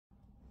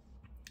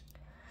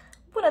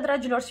Bună,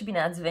 dragilor, și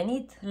bine ați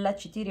venit la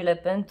citirile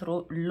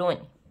pentru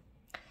luni.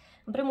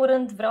 În primul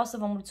rând vreau să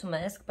vă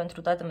mulțumesc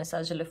pentru toate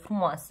mesajele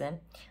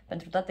frumoase,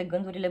 pentru toate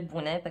gândurile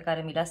bune pe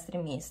care mi le-ați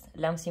trimis,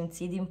 le-am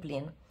simțit din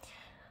plin.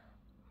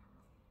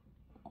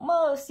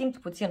 Mă simt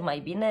puțin mai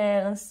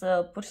bine,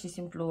 însă pur și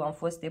simplu am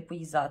fost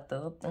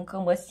epuizată, încă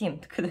mă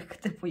simt cât de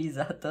cât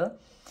epuizată,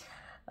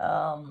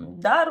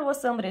 dar o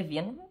să-mi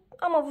revin.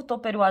 Am avut o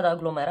perioadă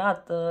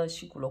aglomerată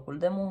și cu locul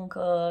de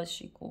muncă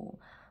și cu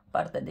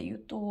partea de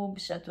YouTube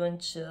și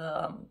atunci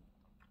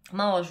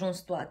m-au ajuns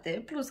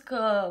toate, plus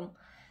că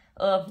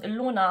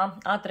luna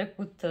a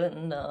trecut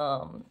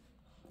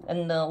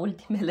în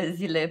ultimele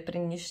zile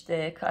prin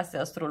niște case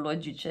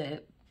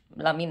astrologice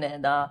la mine,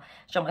 dar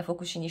și-am mai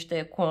făcut și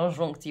niște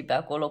conjuncții pe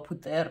acolo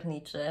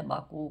puternice,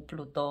 ba cu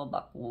Pluto,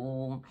 ba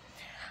cu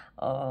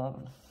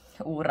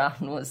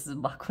Uranus,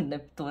 ba cu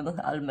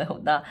Neptun al meu,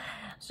 da.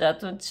 Și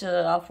atunci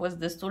a fost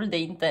destul de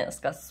intens,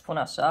 ca să spun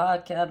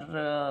așa, chiar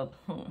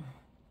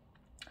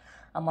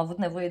am avut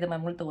nevoie de mai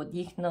multă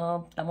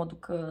odihnă, la modul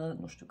că,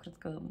 nu știu, cred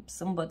că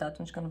sâmbătă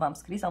atunci când v-am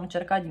scris, am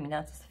încercat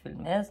dimineața să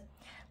filmez,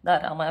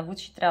 dar am mai avut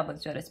și treabă în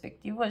ziua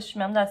respectivă și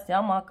mi-am dat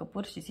seama că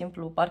pur și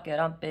simplu parcă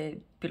eram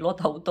pe pilot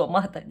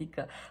automat,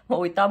 adică mă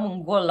uitam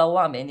în gol la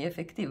oameni,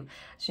 efectiv.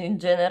 Și în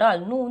general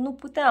nu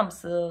puteam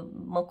să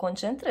mă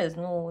concentrez,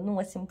 nu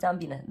mă simțeam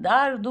bine.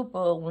 Dar după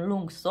un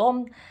lung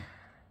somn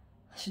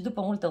și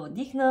după multă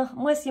odihnă,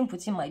 mă simt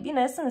puțin mai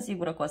bine, sunt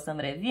sigură că o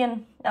să-mi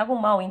revin.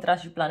 Acum au intrat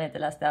și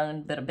planetele astea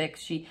în Berbec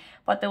și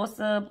poate o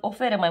să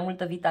ofere mai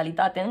multă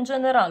vitalitate în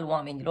general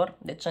oamenilor,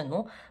 de ce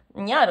nu?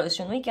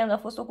 Iarăși, în weekend a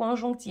fost o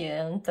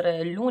conjuncție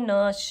între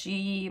Lună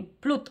și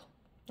Pluto,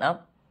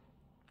 da?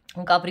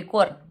 În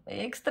Capricorn,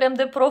 extrem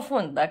de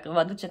profund, dacă vă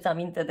aduceți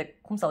aminte de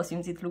cum s-au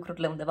simțit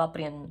lucrurile undeva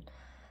prin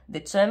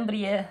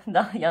decembrie,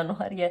 da,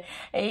 ianuarie,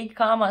 ei,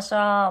 cam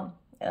așa.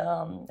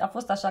 A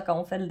fost așa ca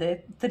un fel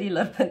de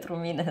thriller pentru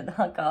mine,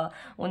 da? Ca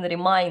un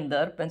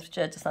reminder pentru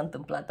ceea ce s-a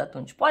întâmplat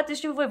atunci. Poate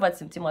și voi v-ați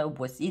simțit mai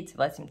obosiți,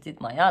 v-ați simțit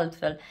mai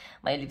altfel,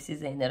 mai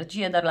lipsiți de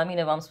energie, dar la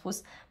mine v-am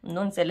spus,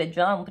 nu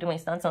înțelegeam, în prima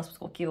instanță am spus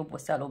că ok,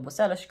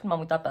 oboseală și când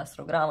m-am uitat pe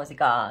astrogramă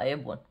zic, e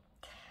bun,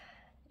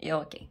 e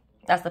ok.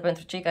 Asta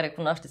pentru cei care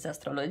cunoașteți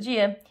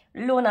astrologie.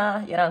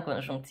 Luna era în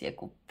conjuncție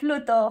cu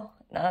Pluto,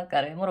 da?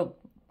 Care,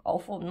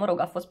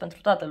 a fost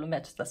pentru toată lumea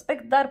acest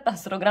aspect, dar pe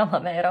astrograma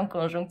mea era în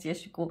conjuncție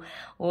și cu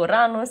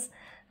Uranus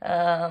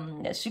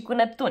și cu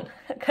Neptun,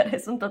 care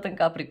sunt tot în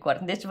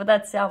Capricorn. Deci vă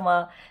dați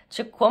seama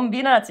ce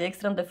combinație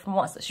extrem de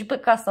frumoasă. Și pe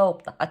casa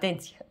 8-a,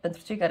 atenție,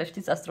 pentru cei care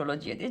știți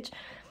astrologie. Deci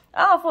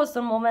a fost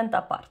un moment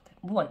aparte.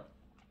 Bun,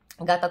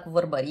 gata cu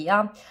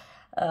vorbăria.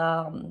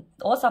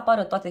 O să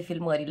apară toate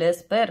filmările,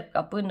 sper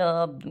ca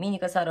până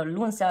duminică seara,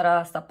 luni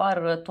seara să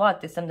apară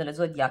toate semnele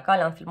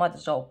zodiacale. Am filmat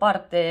deja o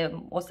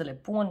parte, o să le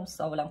pun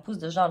sau le-am pus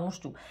deja, nu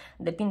știu,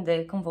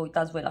 depinde când vă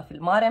uitați voi la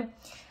filmare.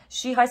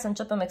 Și hai să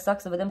începem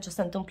exact să vedem ce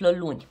se întâmplă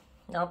luni,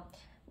 da?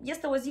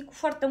 Este o zi cu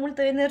foarte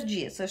multă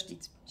energie, să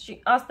știți, și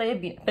asta e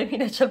bine, pe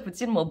mine cel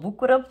puțin mă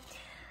bucură.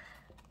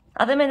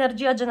 Avem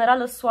energia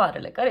generală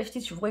Soarele, care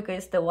știți și voi că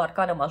este o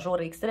arcană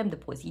majoră extrem de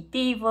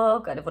pozitivă,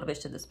 care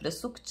vorbește despre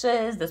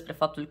succes, despre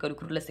faptul că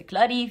lucrurile se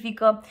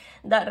clarifică,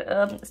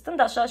 dar stând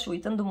așa și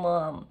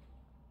uitându-mă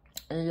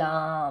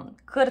la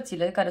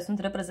cărțile care sunt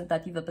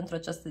reprezentative pentru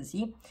această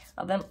zi,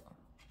 avem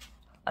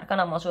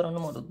arcana majoră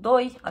numărul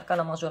 2,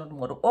 arcana majoră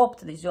numărul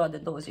 8, de ziua de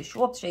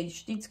 28 și aici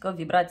știți că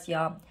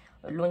vibrația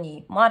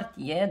lunii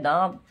martie,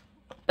 da,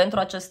 pentru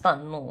acest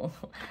an, nu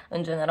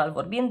în general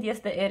vorbind,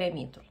 este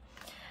eremitul.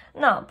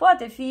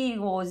 Poate fi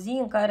o zi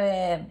în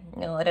care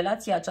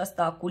relația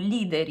aceasta cu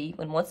liderii,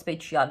 în mod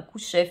special cu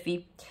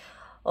șefii,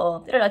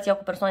 relația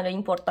cu persoanele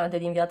importante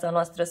din viața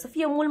noastră să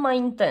fie mult mai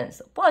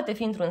intensă. Poate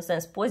fi într-un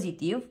sens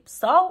pozitiv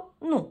sau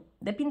nu,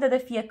 depinde de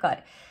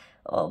fiecare.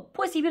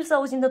 Posibil să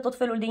auzim de tot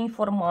felul de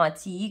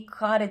informații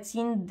care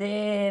țin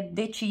de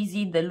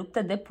decizii, de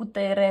lupte de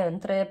putere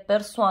între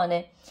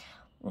persoane.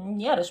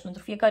 Iarăși,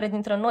 pentru fiecare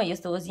dintre noi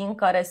este o zi în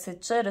care se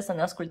cere să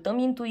ne ascultăm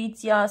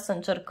intuiția, să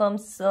încercăm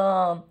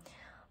să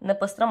ne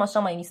păstrăm așa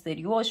mai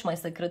misterioși, mai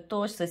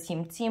secretoși, să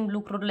simțim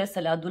lucrurile, să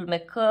le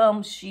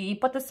adulmecăm și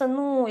poate să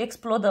nu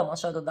explodăm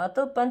așa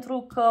deodată,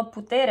 pentru că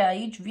puterea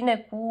aici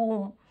vine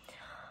cu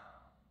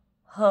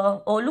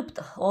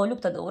o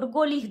luptă de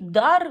orgolii,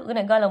 dar în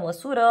egală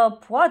măsură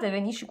poate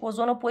veni și cu o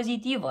zonă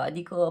pozitivă,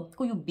 adică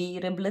cu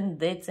iubire,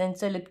 blândețe,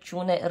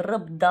 înțelepciune,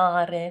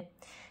 răbdare.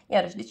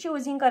 Iarăși, deci e o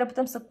zi în care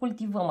putem să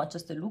cultivăm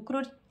aceste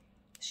lucruri.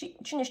 Și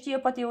cine știe,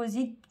 poate e o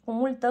zi cu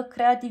multă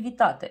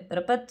creativitate.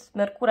 Repet,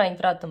 Mercur a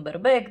intrat în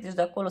Berbec, deci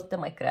de acolo suntem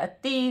mai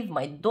creativi,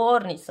 mai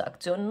dornici să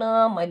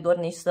acționăm, mai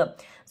dornici să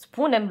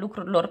spunem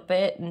lucrurilor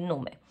pe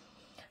nume.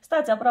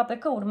 Stați aproape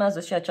că urmează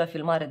și acea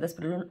filmare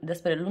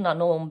despre luna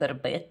nouă în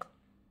Berbec,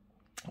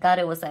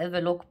 care o să aibă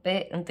loc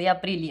pe 1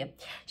 aprilie.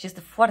 Și este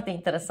foarte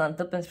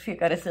interesantă pentru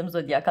fiecare semn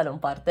zodiacal în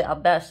parte.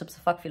 Abia aștept să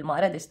fac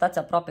filmarea, deci stați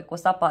aproape că o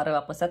să apară,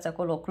 apăsați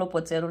acolo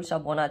clopoțelul și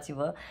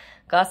abonați-vă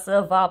ca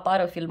să vă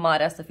apară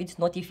filmarea, să fiți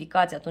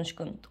notificați atunci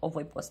când o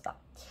voi posta.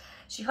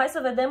 Și hai să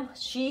vedem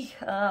și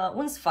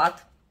un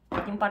sfat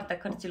din partea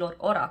cărților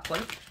Oracol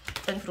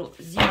pentru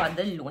ziua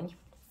de luni.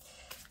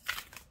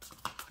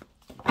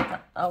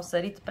 Da, au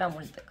sărit prea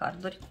multe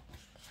carduri.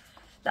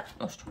 Da,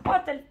 nu știu,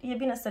 poate e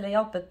bine să le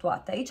iau pe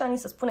toate. Aici ni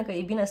se spune că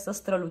e bine să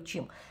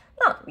strălucim.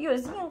 Da, e o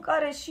zi în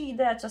care și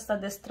ideea aceasta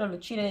de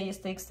strălucire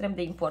este extrem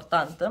de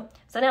importantă.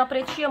 Să ne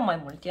apreciem mai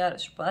mult,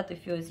 iarăși poate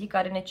fi o zi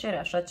care ne cere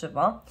așa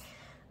ceva.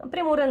 În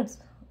primul rând,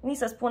 ni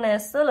se spune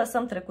să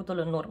lăsăm trecutul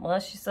în urmă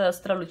și să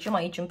strălucim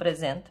aici în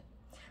prezent.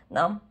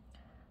 Da?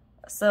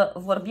 Să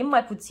vorbim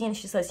mai puțin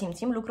și să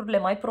simțim lucrurile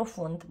mai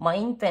profund, mai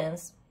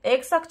intens.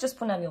 Exact ce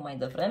spuneam eu mai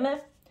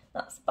devreme.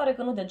 Da, se pare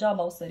că nu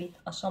degeaba au sărit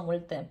așa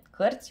multe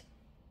cărți.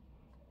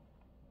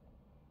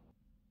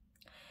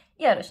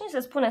 Iarăși, ni se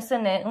spune să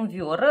ne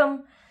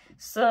înviorăm,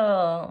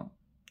 să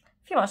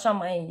fim așa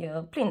mai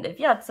plini de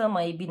viață,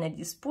 mai bine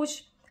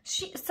dispuși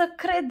și să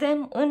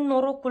credem în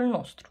norocul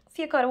nostru.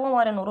 Fiecare om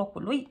are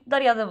norocul lui,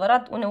 dar e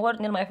adevărat,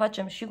 uneori ne-l mai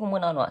facem și cu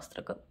mâna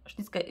noastră. Că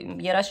știți că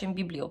era și în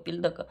Biblie o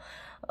pildă că...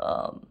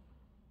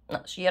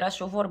 și era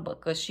și o vorbă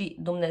că și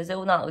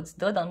Dumnezeu îți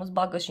dă, dar nu-ți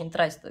bagă și în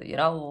traistă.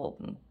 Era o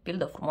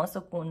pildă frumoasă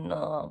cu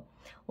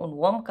un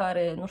om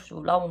care, nu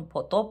știu, la un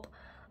potop,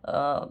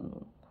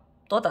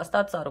 tot a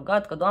stat, s-a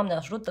rugat că Doamne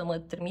ajută-mă,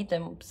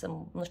 trimite,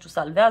 nu știu,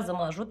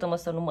 salvează-mă, ajută-mă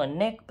să nu mă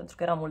nec, pentru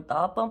că era multă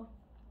apă.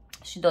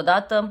 Și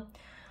deodată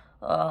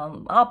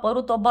a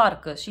apărut o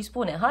barcă și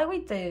spune, hai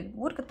uite,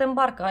 urcă-te în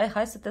barcă,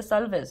 hai să te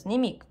salvezi.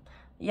 Nimic.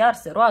 Iar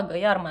se roagă,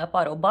 iar mai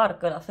apare o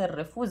barcă, la fel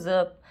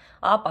refuză,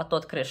 apa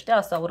tot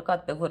creștea, s-a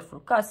urcat pe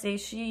vârful casei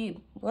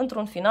și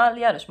într-un final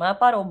iarăși mai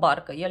apare o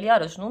barcă. El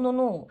iarăși,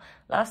 nu,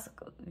 lasă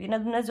că vine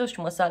Dumnezeu și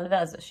mă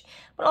salvează. Și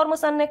până la urmă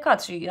s-a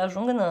înnecat și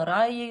ajungând în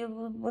rai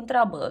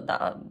întreabă,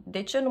 da,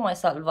 de ce nu mai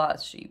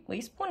salvați? Și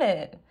îi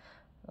spune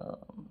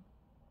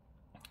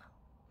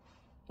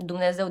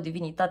Dumnezeu,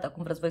 divinitatea,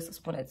 cum vreți voi să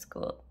spuneți,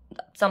 că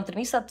da, ți-am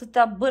trimis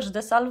atâtea bărci de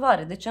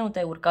salvare, de ce nu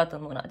te-ai urcat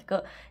în mână?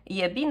 Adică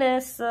e bine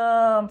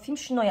să fim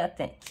și noi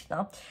atenți,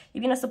 da? E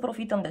bine să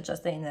profităm de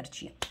această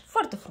energie.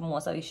 Foarte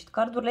frumos au ieșit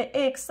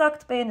cardurile,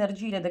 exact pe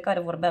energiile de care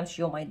vorbeam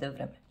și eu mai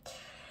devreme.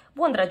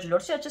 Bun,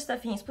 dragilor, și acestea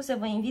fiind spuse,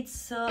 vă invit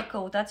să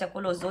căutați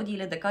acolo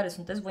zodiile de care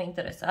sunteți voi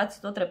interesați.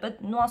 Tot repet,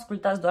 nu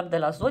ascultați doar de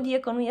la zodie,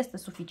 că nu este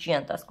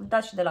suficient.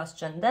 Ascultați și de la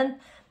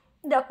ascendent,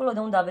 de acolo de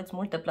unde aveți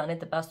multe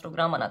planete pe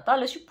astrograma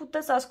natală și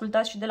puteți să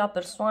ascultați și de la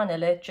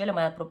persoanele cele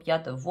mai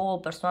apropiate vouă,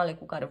 persoanele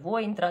cu care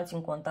voi intrați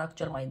în contact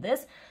cel mai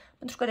des,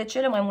 pentru că de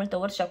cele mai multe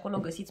ori și acolo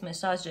găsiți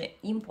mesaje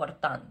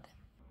importante.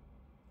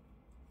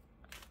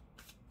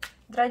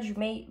 Dragii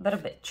mei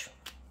berbeci,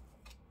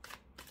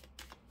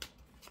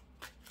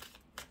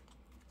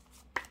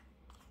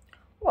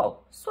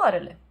 wow,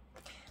 soarele.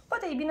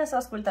 Poate e bine să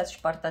ascultați și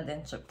partea de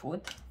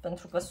început,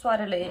 pentru că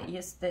soarele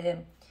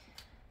este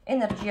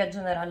energia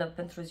generală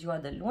pentru ziua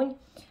de luni.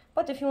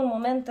 Poate fi un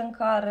moment în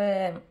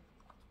care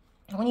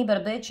unii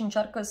berbeci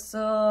încearcă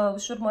să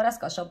își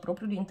urmărească așa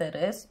propriul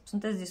interes.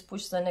 Sunteți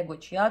dispuși să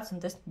negociați,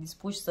 sunteți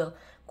dispuși să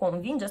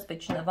convingeți pe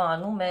cineva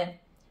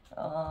anume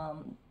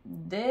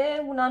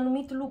de un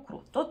anumit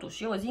lucru.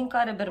 Totuși, e o zi în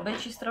care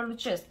berbecii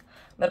strălucesc.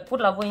 Mercur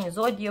la voi în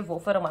zodie vă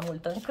oferă mai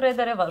multă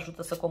încredere, vă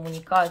ajută să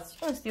comunicați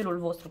în stilul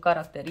vostru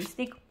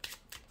caracteristic.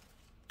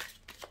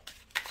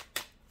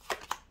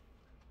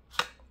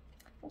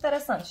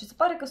 Interesant și se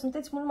pare că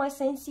sunteți mult mai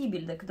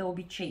sensibili decât de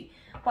obicei.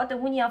 Poate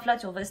unii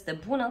aflați o veste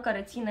bună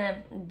care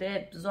ține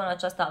de zona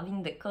aceasta a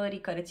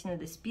vindecării, care ține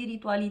de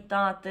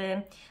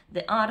spiritualitate,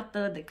 de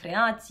artă, de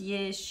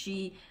creație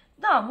și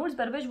da, mulți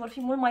berbeci vor fi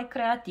mult mai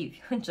creativi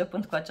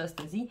începând cu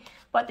această zi.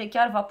 Poate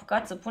chiar vă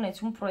apucați să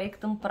puneți un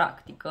proiect în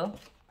practică,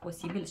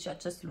 posibil și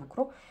acest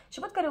lucru, și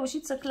văd că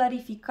reușiți să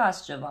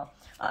clarificați ceva.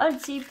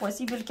 Alții,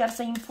 posibil chiar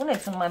să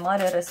impuneți un mai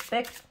mare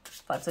respect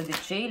față de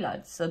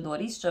ceilalți, să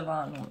doriți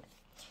ceva anume.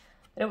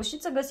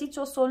 Reușiți să găsiți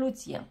o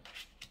soluție.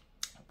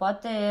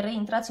 Poate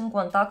reintrați în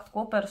contact cu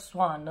o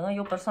persoană, e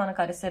o persoană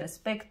care se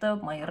respectă,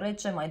 mai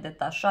rece, mai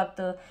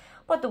detașată,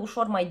 poate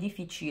ușor mai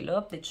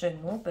dificilă, de ce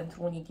nu,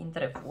 pentru unii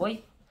dintre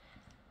voi.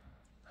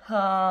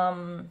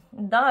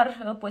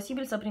 Dar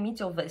posibil să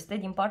primiți o veste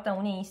din partea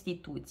unei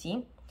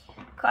instituții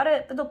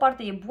care pe de o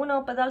parte e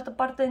bună, pe de altă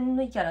parte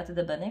nu e chiar atât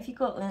de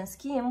benefică, în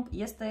schimb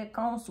este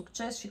ca un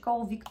succes și ca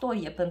o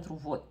victorie pentru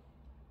voi.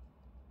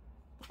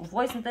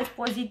 Voi sunteți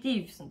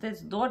pozitivi,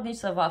 sunteți dornici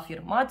să vă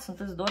afirmați,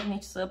 sunteți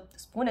dornici să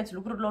spuneți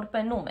lucrurilor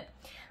pe nume.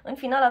 În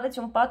final aveți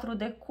un 4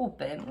 de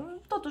cupe.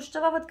 Totuși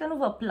ceva văd că nu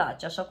vă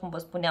place, așa cum vă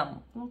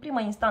spuneam. În prima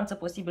instanță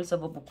posibil să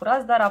vă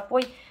bucurați, dar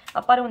apoi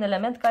apare un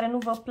element care nu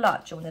vă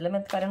place, un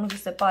element care nu vi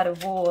se pare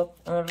vouă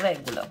în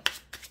regulă.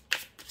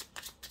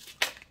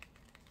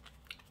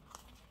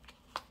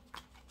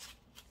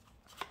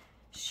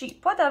 Și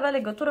poate avea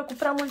legătură cu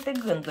prea multe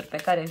gânduri pe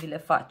care vi le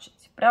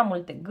faceți. Prea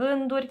multe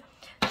gânduri.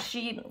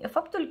 Și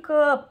faptul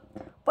că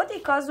poate e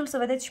cazul să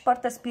vedeți și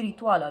partea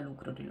spirituală a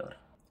lucrurilor.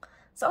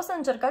 Sau să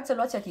încercați să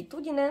luați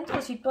atitudine într-o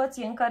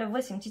situație în care vă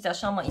simțiți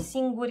așa mai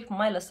singuri,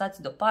 mai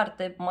lăsați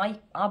deoparte,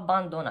 mai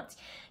abandonați.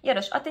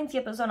 Iarăși,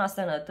 atenție pe zona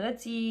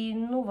sănătății,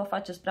 nu vă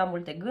faceți prea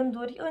multe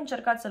gânduri,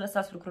 încercați să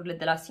lăsați lucrurile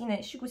de la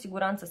sine și cu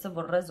siguranță se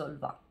vor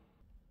rezolva.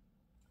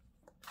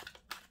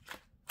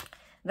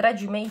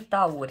 Dragii mei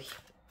tauri,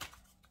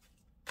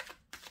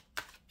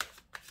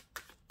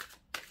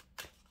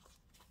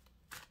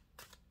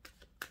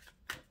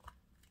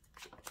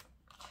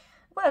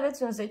 Mai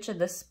aveți un 10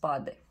 de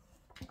spade.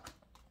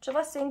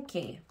 Ceva se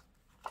încheie.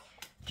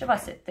 Ceva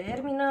se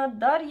termină,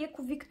 dar e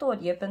cu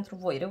victorie pentru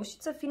voi.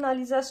 Reușiți să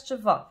finalizați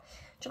ceva.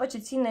 Ceva ce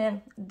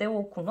ține de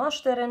o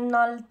cunoaștere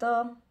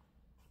înaltă,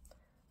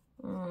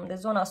 de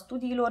zona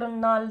studiilor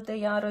înalte,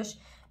 iarăși.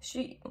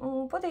 Și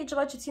poate e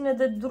ceva ce ține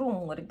de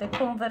drumuri, de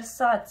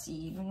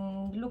conversații,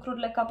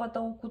 lucrurile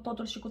capătă cu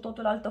totul și cu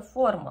totul altă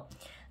formă.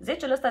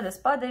 10-le ăsta de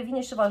spade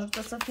vine și vă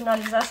ajută să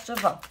finalizați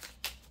ceva.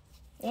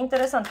 E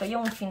interesant că e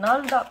un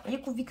final, dar e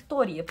cu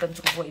victorie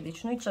pentru voi,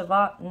 deci nu e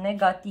ceva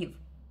negativ.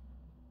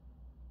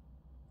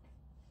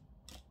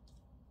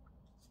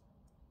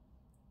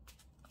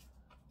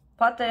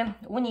 Poate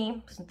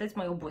unii sunteți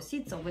mai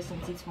obosiți sau vă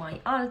simțiți mai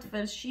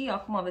altfel și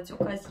acum aveți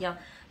ocazia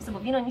să vă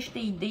vină niște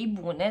idei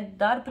bune,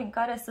 dar prin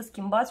care să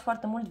schimbați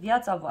foarte mult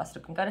viața voastră,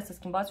 prin care să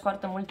schimbați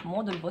foarte mult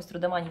modul vostru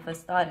de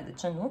manifestare, de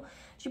ce nu?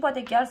 Și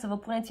poate chiar să vă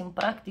puneți în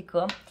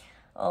practică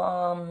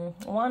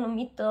o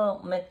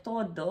anumită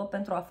metodă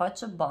pentru a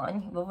face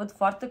bani. Vă văd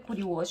foarte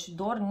curioși,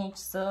 dornici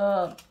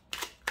să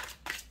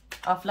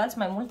aflați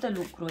mai multe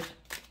lucruri.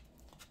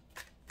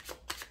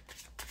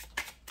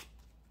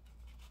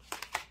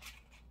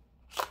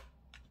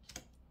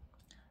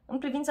 În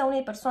privința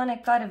unei persoane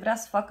care vrea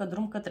să facă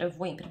drum către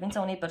voi, în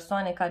privința unei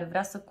persoane care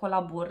vrea să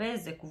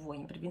colaboreze cu voi,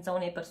 în privința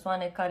unei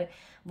persoane care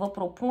vă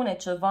propune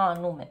ceva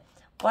anume.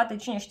 Poate,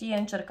 cine știe,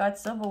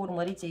 încercați să vă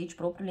urmăriți aici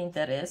propriul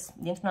interes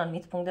dintr-un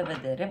anumit punct de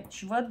vedere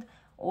și văd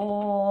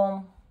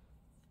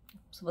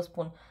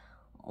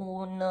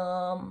un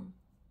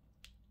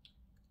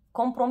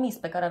compromis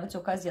pe care aveți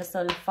ocazia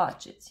să-l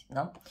faceți.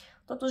 Da?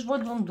 Totuși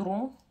văd un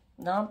drum,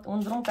 da? Un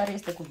drum care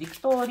este cu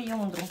victorie,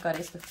 un drum care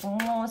este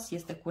frumos,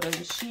 este cu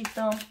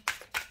reușită.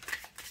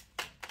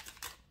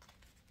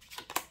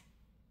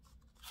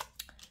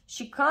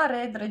 Și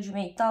care, dragii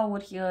mei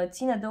tauri,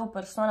 ține de o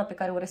persoană pe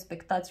care o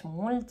respectați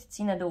mult,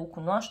 ține de o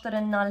cunoaștere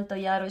înaltă,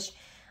 iarăși.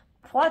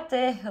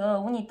 Poate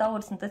unii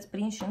tauri sunteți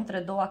prinși între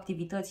două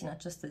activități în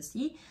această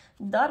zi,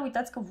 dar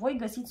uitați că voi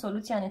găsiți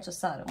soluția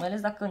necesară, mai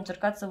ales dacă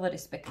încercați să vă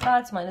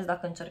respectați, mai ales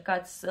dacă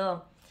încercați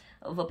să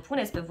vă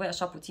puneți pe voi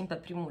așa puțin pe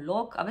primul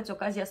loc, aveți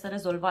ocazia să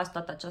rezolvați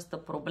toată această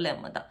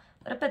problemă. Da.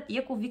 Repet, e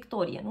cu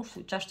victorie, nu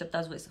știu ce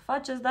așteptați voi să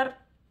faceți,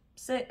 dar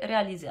se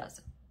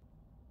realizează.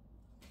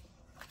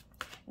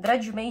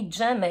 Dragii mei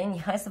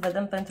gemeni, hai să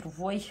vedem pentru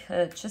voi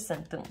ce se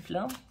întâmplă.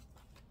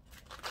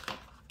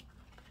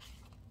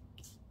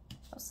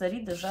 Au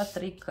sărit deja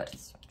 3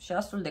 cărți și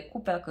asul de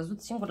cupe a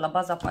căzut singur la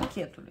baza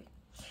pachetului.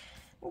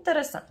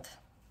 Interesant.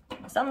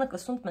 Înseamnă că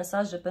sunt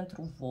mesaje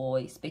pentru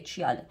voi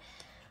speciale.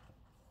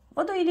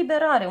 Văd o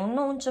eliberare, un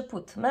nou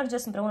început.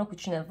 Mergeți împreună cu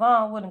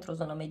cineva, ori într-o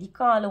zonă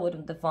medicală, ori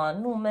undeva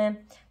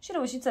anume și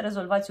reușiți să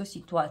rezolvați o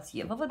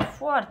situație. Vă văd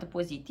foarte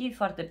pozitiv,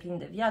 foarte plin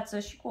de viață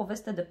și cu o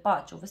veste de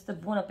pace, o veste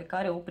bună pe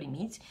care o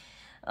primiți,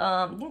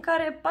 din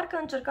care parcă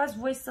încercați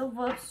voi să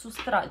vă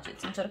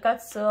sustrageți.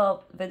 Încercați să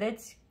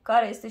vedeți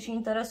care este și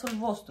interesul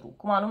vostru,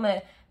 cum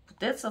anume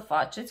puteți să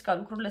faceți ca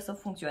lucrurile să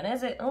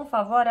funcționeze în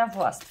favoarea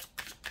voastră.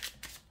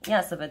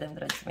 Ia să vedem,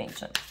 dragii mei,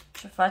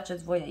 ce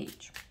faceți voi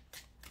aici.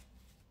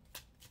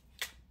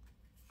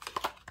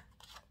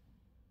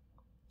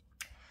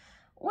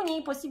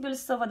 Unii posibil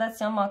să vă dați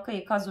seama că e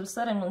cazul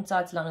să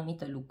renunțați la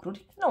anumite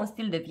lucruri, la un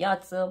stil de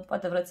viață,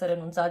 poate vreți să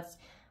renunțați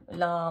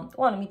la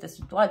o anumită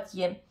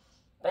situație.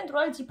 Pentru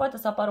alții poate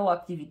să apară o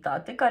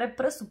activitate care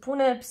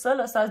presupune să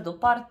lăsați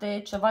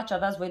deoparte ceva ce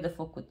aveați voi de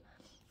făcut.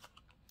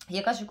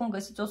 E ca și cum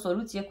găsiți o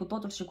soluție cu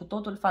totul și cu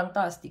totul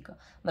fantastică.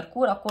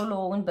 Mercur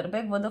acolo în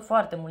Berbec vă dă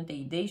foarte multe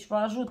idei și vă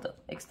ajută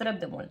extrem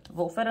de mult.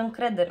 Vă oferă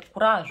încredere,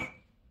 curaj.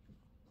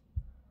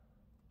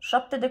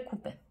 7 de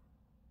cupe.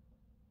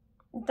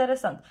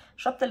 Interesant.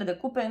 7 de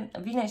cupe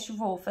vine și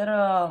vă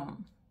oferă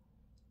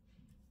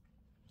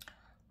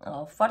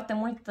foarte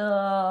multă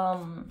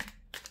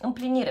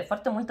împlinire,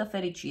 foarte multă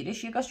fericire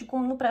și e ca și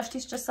cum nu prea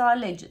știți ce să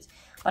alegeți.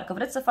 Parcă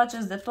vreți să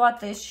faceți de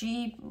toate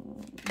și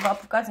vă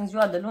apucați în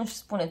ziua de luni și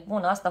spuneți,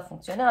 bun, asta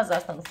funcționează,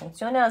 asta nu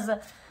funcționează.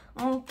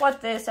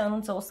 Poate se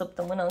anunță o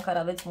săptămână în care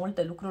aveți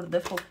multe lucruri de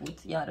făcut,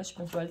 iarăși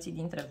pentru alții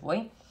dintre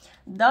voi.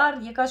 Dar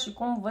e ca și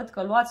cum văd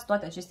că luați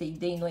toate aceste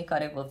idei noi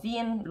care vă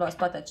vin, luați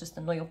toate aceste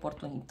noi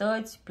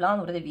oportunități,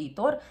 planuri de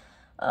viitor,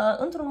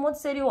 într-un mod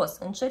serios,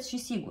 încet și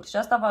sigur. Și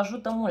asta vă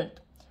ajută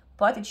mult.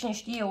 Poate, cine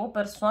știe, o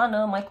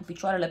persoană mai cu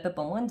picioarele pe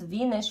pământ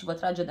vine și vă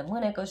trage de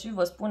mânecă și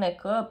vă spune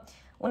că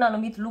un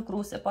anumit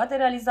lucru se poate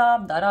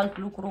realiza, dar alt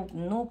lucru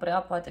nu prea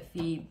poate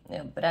fi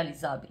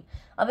realizabil.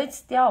 Aveți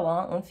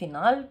steaua în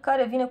final,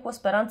 care vine cu o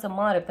speranță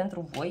mare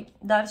pentru voi,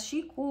 dar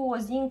și cu o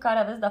zi în care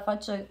aveți de-a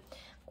face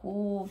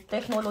cu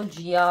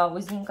tehnologia, o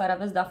zi în care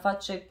aveți de-a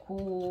face cu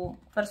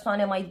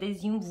persoane mai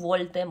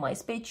dezvolte, mai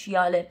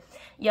speciale,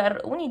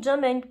 iar unii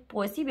gemeni,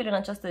 posibil în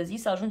această zi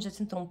să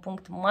ajungeți într-un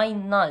punct mai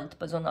înalt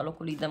pe zona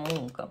locului de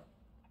muncă.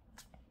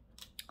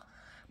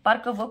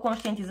 Parcă vă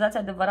conștientizați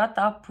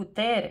adevărata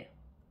putere.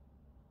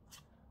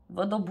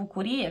 Văd o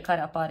bucurie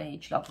care apare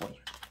aici la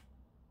voi.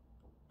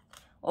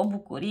 o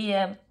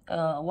bucurie,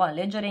 o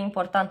alegere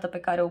importantă pe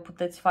care o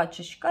puteți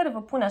face și care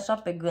vă pune așa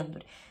pe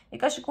gânduri. E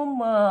ca și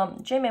cum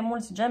cei mai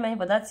mulți gemeni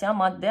vă dați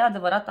seama de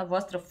adevărata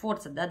voastră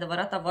forță, de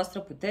adevărata voastră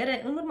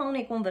putere în urma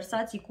unei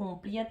conversații cu un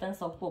prieten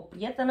sau cu o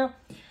prietenă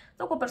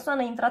sau cu o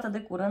persoană intrată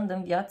de curând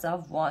în viața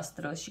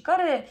voastră și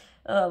care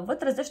vă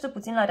trezește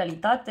puțin la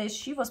realitate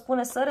și vă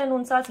spune să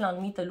renunțați la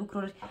anumite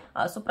lucruri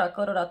asupra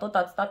cărora tot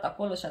ați stat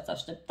acolo și ați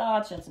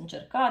așteptat și ați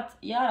încercat,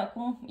 iar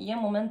acum e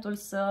momentul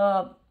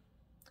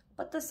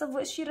poate să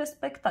vă și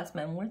respectați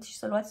mai mult și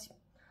să luați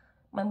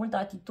mai multă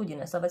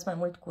atitudine, să aveți mai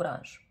mult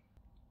curaj.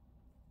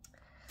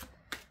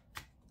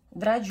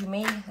 Dragii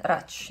mei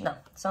raci,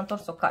 da, s-a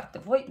întors o carte.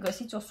 Voi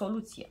găsiți o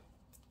soluție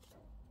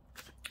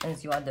în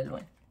ziua de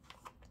luni.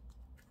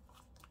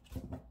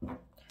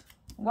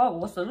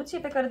 Wow, o soluție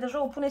pe care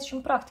deja o puneți și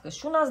în practică.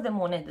 Și un as de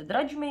monede,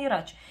 dragii mei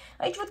raci.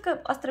 Aici văd că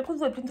ați trecut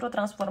voi printr-o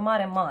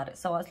transformare mare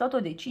sau ați luat o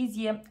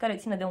decizie care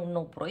ține de un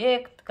nou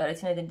proiect, care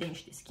ține de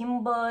niște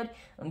schimbări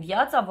în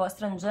viața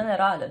voastră în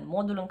general, în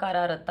modul în care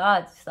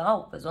arătați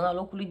sau pe zona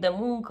locului de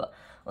muncă,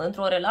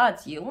 într-o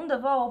relație,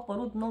 undeva au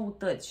apărut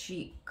noutăți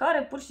și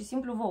care pur și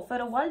simplu vă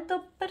oferă o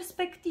altă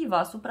perspectivă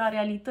asupra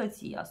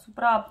realității,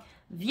 asupra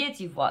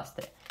vieții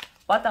voastre.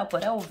 Poate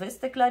apărea o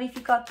veste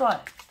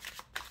clarificatoare.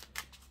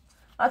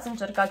 Ați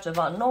încercat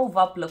ceva nou,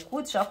 v-a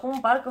plăcut și acum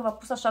parcă v-a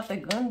pus așa pe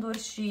gânduri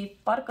și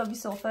parcă vi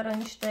se oferă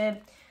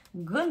niște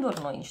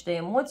gânduri noi, niște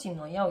emoții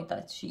noi. Ia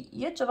uitați, și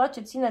e ceva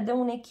ce ține de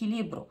un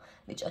echilibru.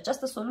 Deci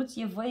această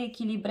soluție vă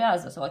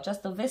echilibrează sau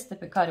această veste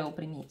pe care o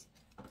primiți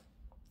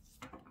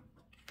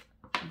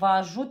vă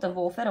ajută, vă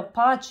oferă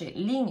pace,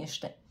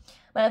 liniște.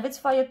 Mai aveți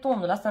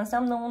faetonul, asta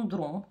înseamnă un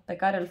drum pe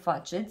care îl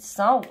faceți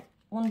sau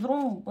un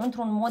drum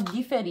într-un mod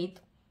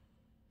diferit.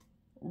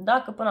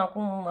 Dacă până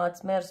acum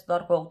ați mers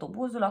doar cu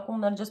autobuzul, acum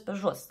mergeți pe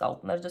jos sau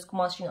mergeți cu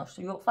mașina.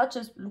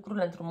 Faceți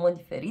lucrurile într-un mod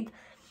diferit,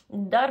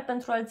 dar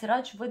pentru alți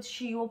raci văd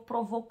și o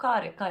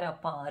provocare care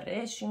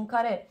apare și în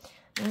care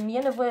e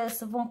nevoie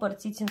să vă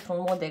împărțiți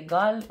într-un mod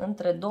egal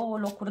între două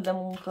locuri de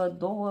muncă,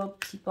 două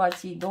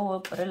situații,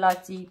 două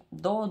relații,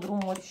 două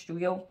drumuri, știu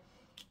eu.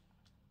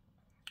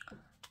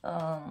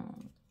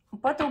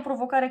 Poate o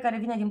provocare care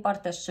vine din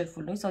partea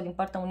șefului sau din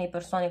partea unei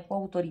persoane cu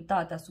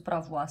autoritate asupra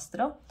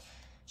voastră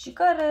și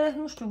care,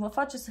 nu știu, vă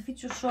face să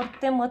fiți ușor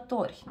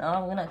temători,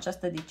 da, în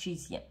această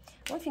decizie.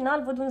 În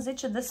final văd un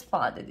 10 de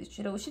spade,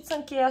 deci reușiți să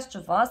încheiați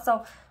ceva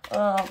sau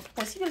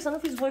posibil să nu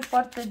fiți voi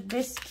foarte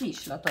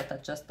deschiși la toată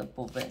această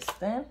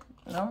poveste,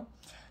 da?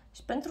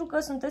 Și pentru că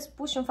sunteți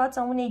puși în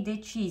fața unei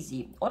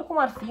decizii. Oricum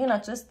ar fi, în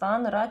acest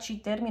an racii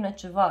termină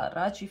ceva,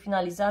 racii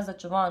finalizează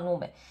ceva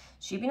anume.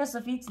 Și e bine să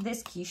fiți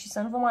deschiși și să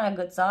nu vă mai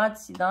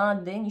agățați, da,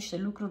 de niște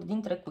lucruri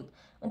din trecut.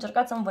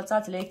 Încercați să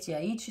învățați lecții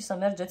aici și să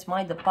mergeți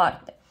mai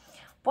departe.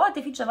 Poate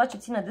fi ceva ce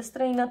ține de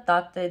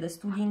străinătate, de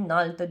studii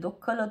înalte, de o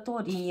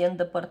călătorie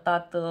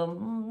îndepărtată.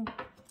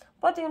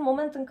 Poate e un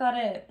moment în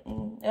care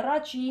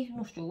racii,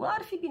 nu știu,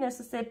 ar fi bine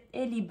să se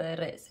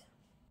elibereze.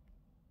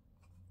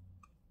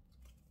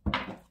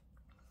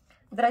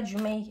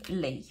 Dragii mei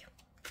lei.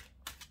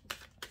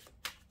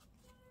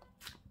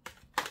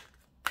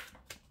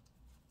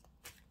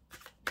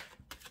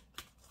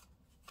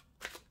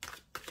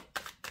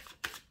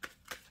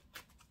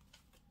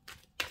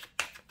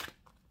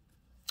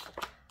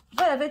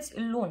 Voi aveți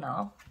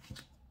luna,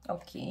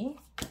 ok,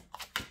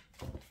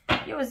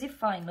 e o zi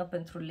faină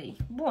pentru lei.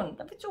 Bun,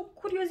 aveți o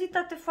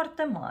curiozitate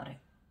foarte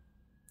mare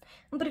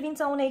în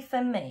privința unei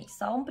femei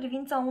sau în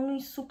privința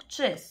unui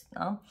succes,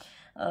 da?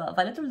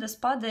 Valetul de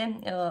spade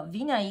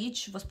vine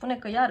aici, vă spune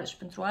că iarăși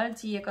pentru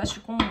alții e ca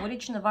și cum ori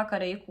cineva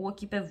care e cu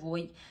ochii pe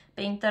voi,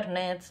 pe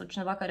internet sau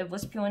cineva care vă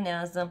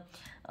spionează,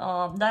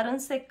 dar în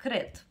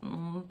secret.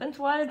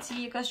 Pentru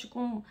alții e ca și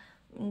cum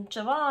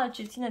ceva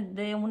ce ține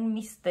de un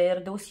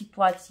mister, de o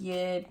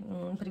situație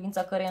în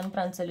privința căreia nu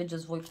prea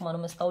înțelegeți voi cum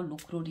anume stau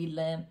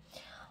lucrurile.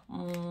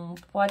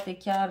 Poate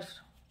chiar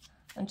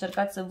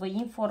încercați să vă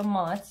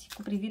informați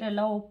cu privire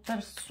la o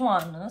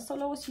persoană sau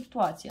la o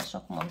situație, așa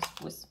cum am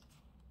spus.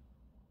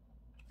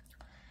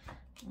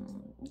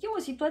 E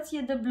o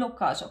situație de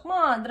blocaj. Acum,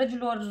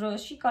 dragilor,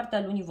 și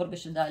cartea lunii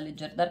vorbește de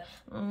alegeri, dar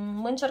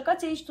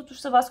încercați aici totuși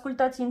să vă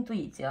ascultați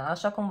intuiția,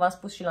 așa cum v-am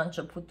spus și la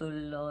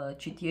începutul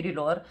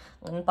citirilor,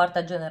 în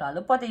partea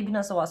generală. Poate e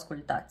bine să o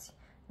ascultați,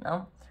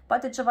 da?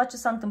 Poate ceva ce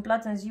s-a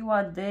întâmplat în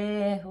ziua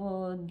de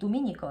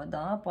duminică,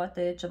 da?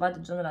 Poate ceva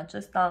de genul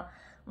acesta,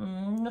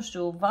 nu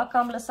știu, v-a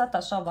cam lăsat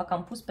așa, v-a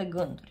cam pus pe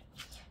gânduri.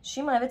 Și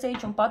mai aveți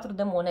aici un 4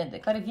 de monede,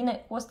 care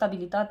vine cu o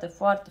stabilitate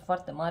foarte,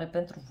 foarte mare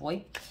pentru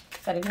voi,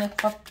 care vine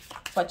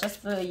cu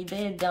această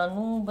idee de a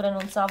nu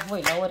renunța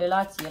voi la o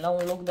relație, la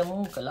un loc de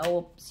muncă, la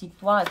o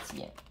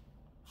situație.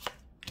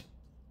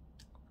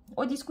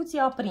 O discuție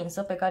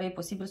aprinsă pe care e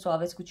posibil să o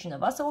aveți cu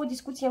cineva sau o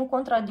discuție în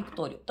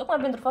contradictoriu, tocmai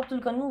pentru faptul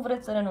că nu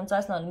vreți să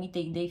renunțați la anumite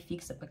idei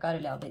fixe pe care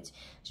le aveți.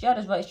 Și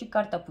iarăși va ieși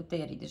cartea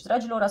puterii. Deci,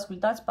 dragilor,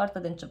 ascultați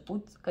partea de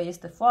început, că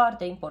este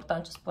foarte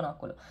important ce spun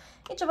acolo.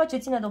 E ceva ce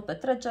ține de o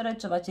petrecere,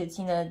 ceva ce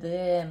ține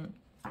de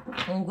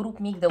un grup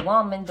mic de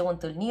oameni, de o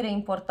întâlnire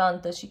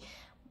importantă și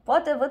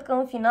Poate văd că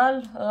în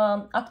final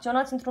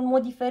acționați într-un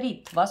mod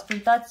diferit, vă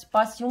ascultați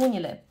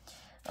pasiunile.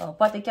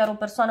 Poate chiar o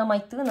persoană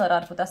mai tânără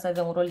ar putea să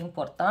aibă un rol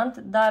important,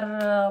 dar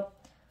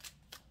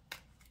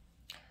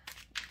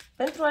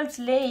pentru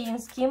alți lei, în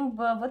schimb,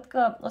 văd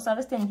că o să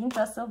aveți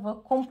tendința să vă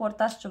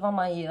comportați ceva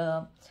mai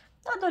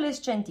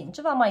adolescentin,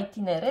 ceva mai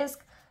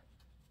tineresc.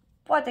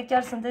 Poate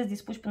chiar sunteți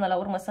dispuși până la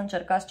urmă să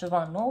încercați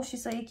ceva nou și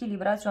să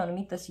echilibrați o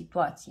anumită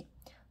situație.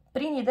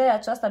 Prin ideea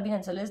aceasta,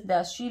 bineînțeles, de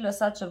a și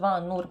lăsa ceva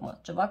în urmă,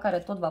 ceva care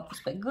tot v-a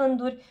pus pe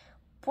gânduri,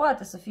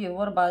 poate să fie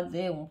vorba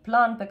de un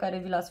plan pe care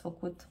vi l-ați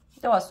făcut,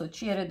 de o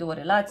asociere, de o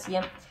relație,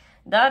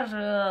 dar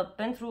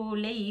pentru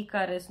leii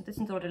care sunteți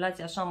într-o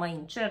relație așa mai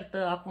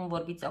incertă, acum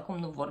vorbiți, acum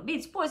nu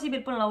vorbiți,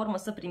 posibil până la urmă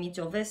să primiți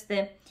o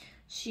veste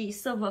și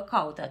să vă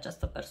caute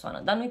această persoană,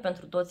 dar nu-i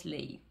pentru toți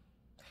leii.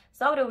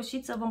 Sau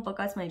reușiți să vă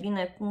împăcați mai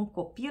bine cu un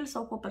copil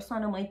sau cu o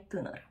persoană mai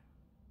tânără.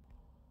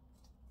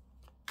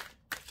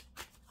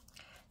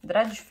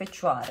 Dragi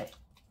fecioare,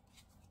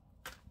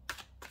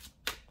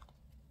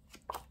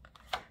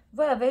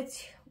 voi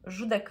aveți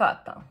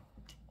judecata.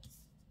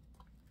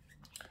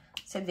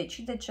 Se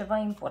decide ceva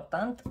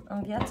important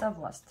în viața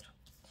voastră,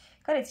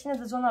 care ține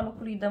de zona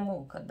locului de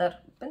muncă,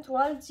 dar pentru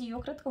alții eu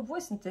cred că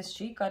voi sunteți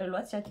cei care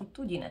luați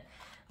atitudine.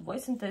 Voi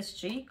sunteți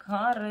cei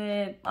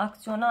care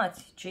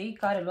acționați, cei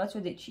care luați o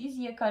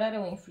decizie care are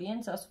o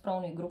influență asupra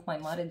unui grup mai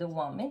mare de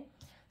oameni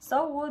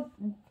sau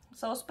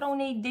asupra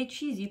unei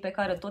decizii pe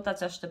care tot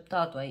ați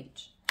așteptat-o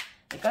aici.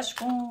 E ca și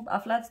cum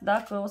aflați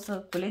dacă o să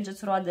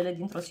culegeți roadele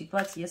dintr-o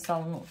situație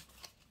sau nu.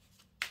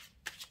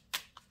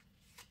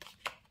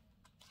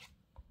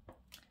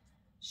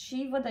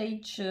 Și văd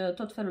aici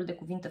tot felul de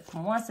cuvinte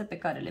frumoase pe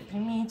care le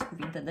primiți,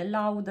 cuvinte de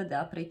laudă, de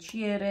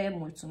apreciere,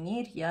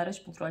 mulțumiri,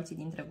 iarăși pentru alții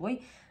dintre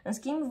voi. În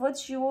schimb, văd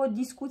și o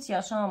discuție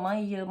așa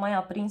mai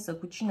aprinsă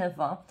cu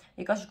cineva.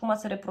 E ca și cum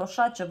ați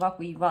reproșat ceva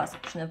cuiva sau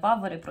cineva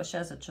vă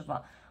reproșează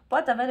ceva.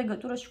 Poate avea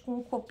legătură și cu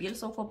un copil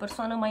sau cu o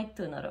persoană mai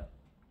tânără.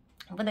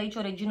 Văd aici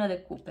o regină de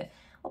cupe.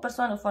 O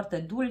persoană foarte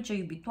dulce,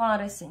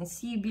 iubitoare,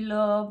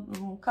 sensibilă,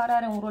 care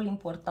are un rol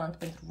important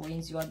pentru voi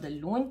în ziua de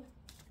luni.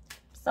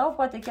 Sau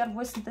poate chiar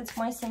voi sunteți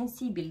mai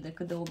sensibili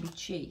decât de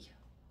obicei.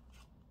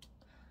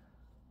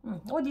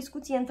 O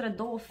discuție între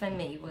două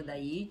femei, văd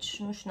aici,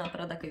 nu știu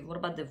neapărat dacă e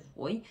vorba de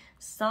voi,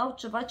 sau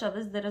ceva ce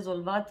aveți de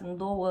rezolvat în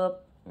două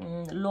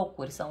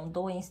locuri sau în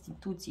două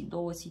instituții,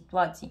 două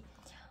situații.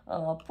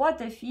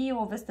 Poate fi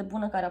o veste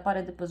bună care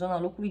apare de pe zona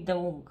locului de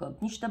muncă,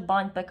 niște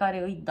bani pe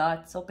care îi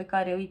dați sau pe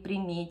care îi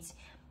primiți.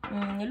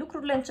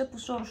 Lucrurile încep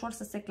ușor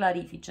să se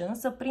clarifice,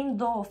 însă prin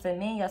două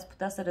femei ați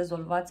putea să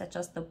rezolvați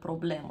această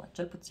problemă,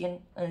 cel puțin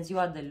în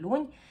ziua de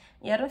luni,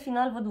 iar în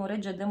final văd un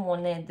rege de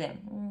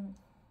monede.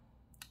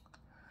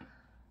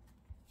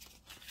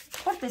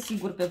 Foarte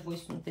sigur pe voi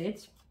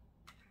sunteți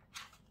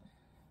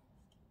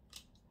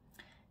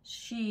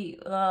și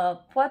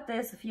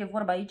poate să fie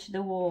vorba aici de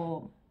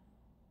o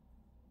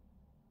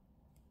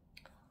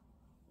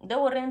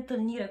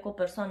reîntâlnire cu o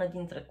persoană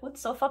din trecut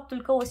sau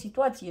faptul că o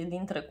situație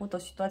din trecut, o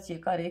situație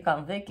care e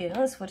cam veche,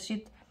 în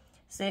sfârșit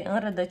se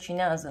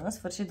înrădăcinează, în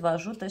sfârșit vă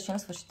ajută și în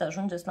sfârșit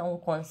ajungeți la un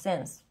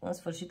consens, în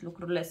sfârșit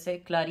lucrurile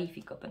se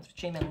clarifică pentru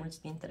cei mai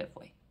mulți dintre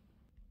voi.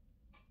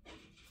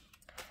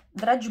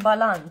 Dragi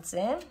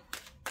balanțe,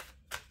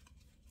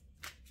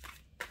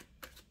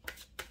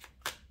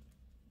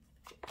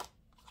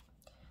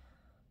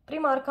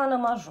 prima arcană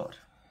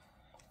major,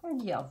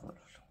 diavolul.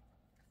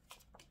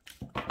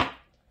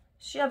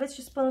 Și aveți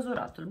și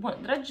spânzuratul. Bun,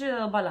 dragi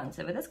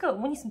balanțe, vedeți că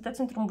unii sunteți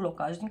într-un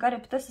blocaj din care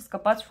puteți să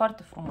scăpați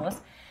foarte frumos,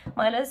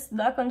 mai ales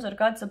dacă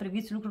încercați să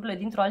priviți lucrurile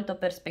dintr-o altă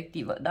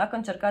perspectivă, dacă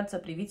încercați să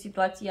priviți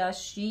situația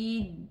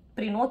și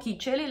prin ochii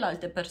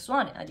celelalte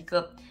persoane,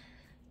 adică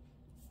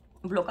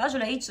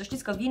blocajul aici, să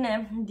știți că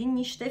vine din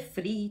niște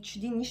frici,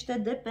 din niște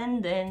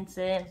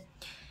dependențe.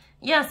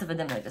 Ia să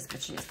vedem noi despre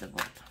ce este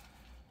vorba.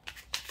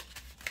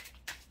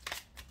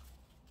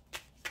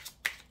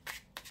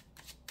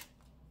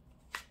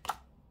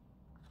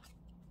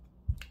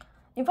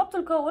 Din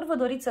faptul că ori vă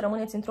doriți să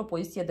rămâneți într-o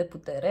poziție de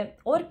putere,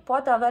 ori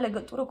poate avea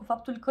legătură cu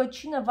faptul că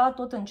cineva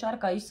tot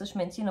încearcă aici să-și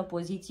mențină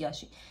poziția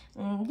și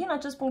din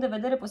acest punct de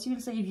vedere posibil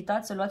să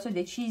evitați să luați o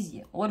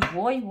decizie. Ori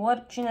voi,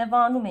 ori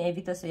cineva anume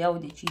evită să ia o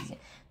decizie.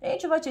 E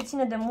ceva ce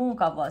ține de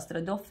munca voastră,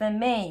 de o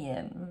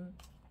femeie.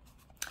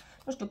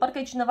 Nu știu, parcă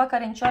e cineva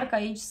care încearcă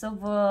aici să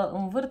vă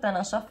învârtă în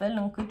așa fel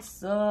încât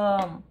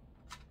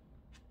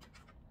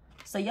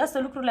să iasă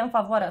lucrurile în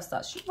favoarea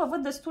sa. Și vă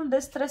văd destul de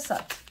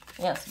stresat.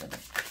 Ia să vedem.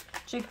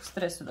 Ce-i cu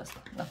stresul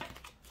ăsta? Da.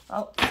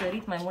 Au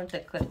sărit mai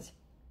multe cărți.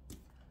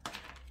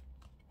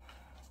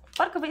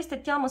 Parcă vă este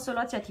teamă să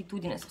luați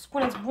atitudine, să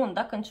spuneți, bun,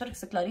 dacă încerc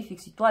să clarific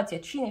situația,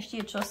 cine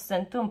știe ce o să se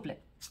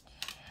întâmple.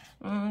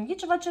 E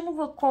ceva ce nu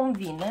vă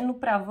convine, nu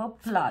prea vă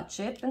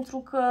place, pentru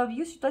că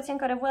e o situație în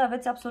care voi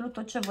aveți absolut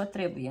tot ce vă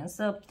trebuie,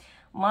 însă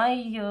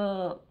mai,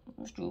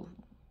 nu știu,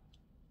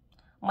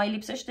 mai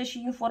lipsește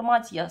și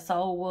informația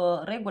sau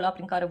regula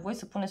prin care voi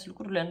să puneți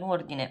lucrurile în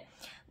ordine.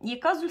 E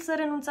cazul să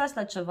renunțați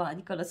la ceva,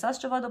 adică lăsați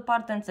ceva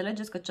deoparte,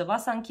 înțelegeți că ceva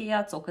s-a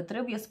încheiat sau că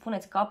trebuie să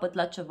puneți capăt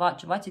la ceva,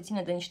 ceva ce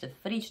ține de niște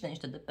frici, de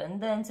niște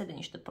dependențe, de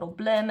niște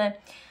probleme.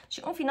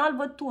 Și în final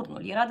văd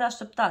turnul, era de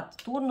așteptat,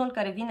 turnul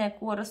care vine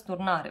cu o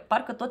răsturnare.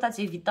 Parcă tot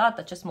ați evitat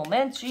acest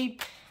moment și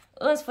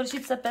în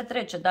sfârșit se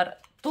petrece, dar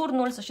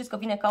turnul, să știți că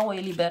vine ca o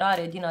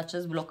eliberare din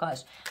acest blocaj,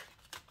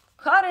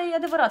 care, e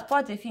adevărat,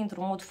 poate fi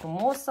într-un mod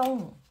frumos sau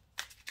nu.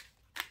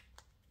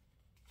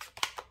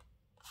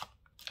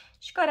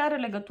 Și care are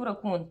legătură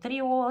cu un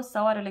trio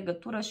sau are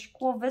legătură și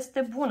cu o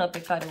veste bună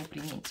pe care o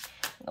primiți.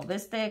 O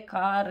veste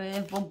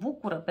care vă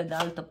bucură pe de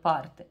altă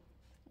parte.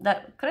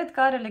 Dar cred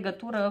că are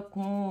legătură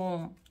cu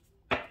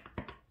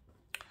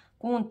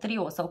un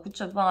trio sau cu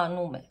ceva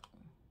anume.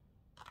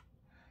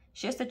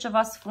 Și este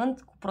ceva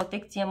sfânt, cu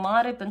protecție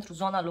mare pentru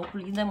zona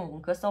locului de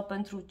muncă sau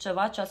pentru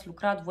ceva ce ați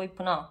lucrat voi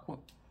până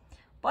acum.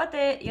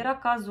 Poate era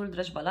cazul,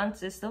 dragi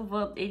balanțe, să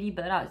vă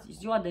eliberați.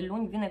 Ziua de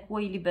luni vine cu o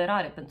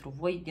eliberare pentru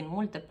voi din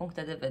multe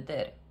puncte de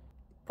vedere.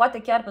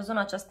 Poate chiar pe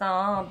zona aceasta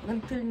a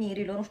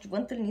întâlnirilor, nu știu, vă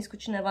întâlniți cu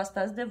cineva,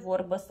 stați de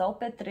vorbă sau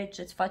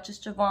petreceți, faceți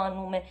ceva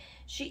anume.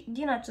 Și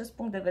din acest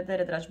punct de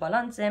vedere, dragi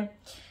balanțe,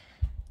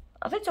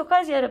 aveți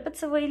ocazia, repet,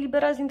 să vă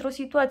eliberați dintr-o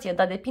situație,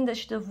 dar depinde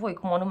și de voi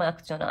cum anume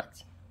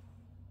acționați.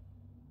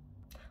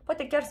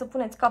 Poate chiar să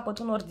puneți capăt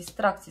unor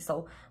distracții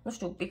sau, nu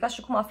știu, e ca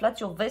și cum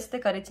aflați o veste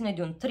care ține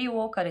de un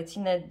trio, care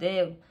ține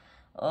de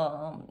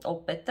o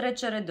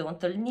petrecere, de o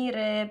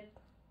întâlnire.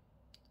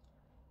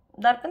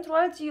 Dar pentru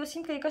alții eu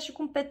simt că e ca și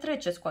cum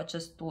petreceți cu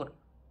acest turn.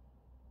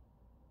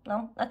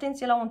 Da?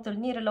 Atenție la o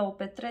întâlnire, la o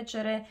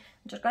petrecere,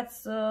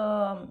 încercați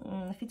să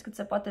fiți cât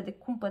se poate de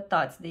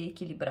cumpătați, de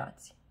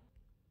echilibrați.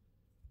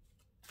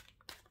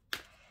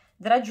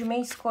 Dragii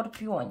mei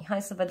scorpioni,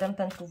 hai să vedem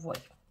pentru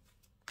voi.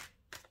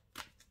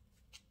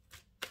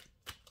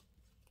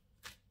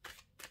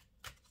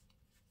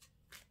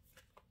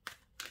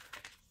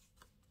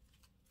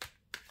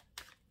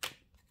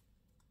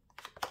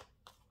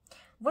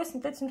 Voi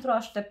sunteți într-o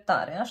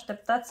așteptare,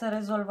 așteptați să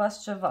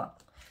rezolvați ceva.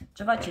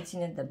 Ceva ce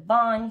ține de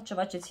bani,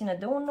 ceva ce ține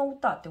de o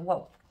noutate,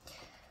 wow.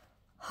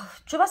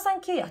 Ceva s-a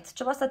încheiat,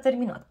 ceva s-a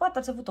terminat. Poate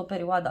ați avut o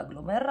perioadă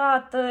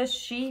aglomerată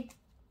și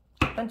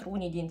pentru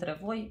unii dintre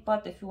voi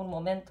poate fi un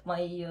moment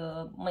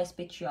mai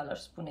special, aș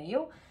spune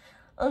eu,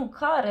 în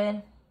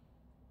care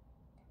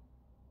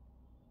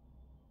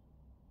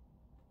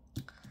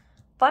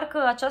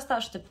parcă această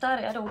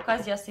așteptare are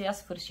ocazia să ia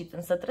sfârșit,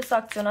 însă trebuie să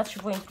acționați și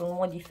voi într-un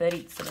mod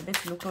diferit, să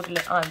vedeți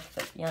lucrurile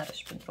altfel,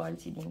 iarăși pentru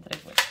alții dintre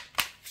voi.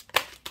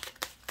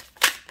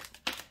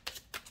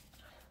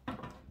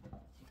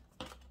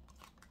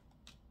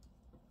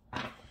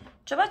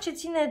 Ceva ce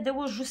ține de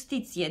o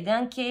justiție, de a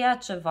încheia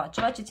ceva,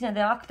 ceva ce ține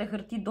de acte,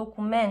 hârtii,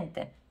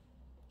 documente.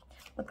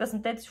 Văd că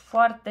sunteți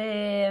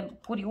foarte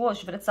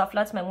curioși, vreți să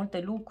aflați mai multe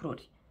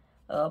lucruri.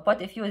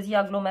 Poate fi o zi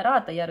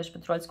aglomerată, iarăși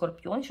pentru alți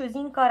scorpioni, și o zi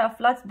în care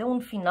aflați de un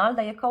final,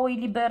 dar e ca o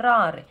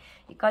eliberare.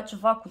 E ca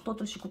ceva cu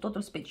totul și cu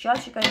totul special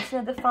și care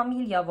ține de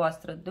familia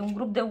voastră, de un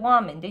grup de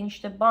oameni, de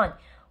niște bani.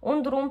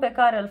 Un drum pe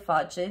care îl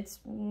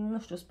faceți, nu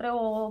știu, spre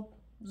o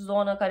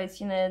zonă care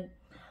ține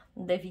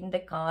de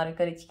vindecare,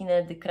 care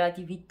ține de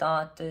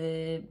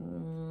creativitate,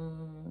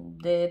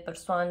 de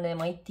persoane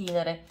mai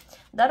tinere.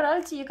 Dar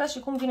alții e ca și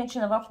cum vine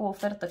cineva cu o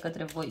ofertă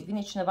către voi.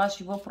 Vine cineva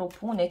și vă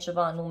propune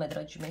ceva anume,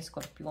 dragii mei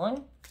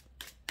scorpioni.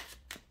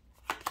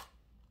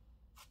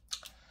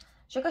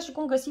 Și e ca și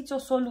cum găsiți o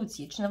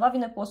soluție. Cineva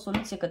vine cu o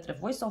soluție către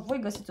voi sau voi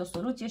găsiți o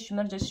soluție și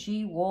mergeți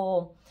și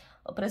o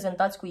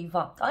prezentați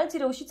cuiva. Alții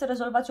reușiți să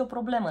rezolvați o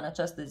problemă în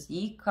această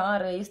zi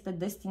care este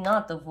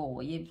destinată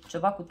vouă. E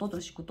ceva cu totul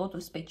și cu totul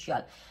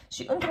special.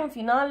 Și într-un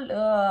final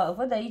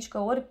văd aici că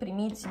ori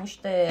primiți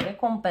niște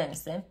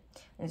recompense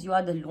în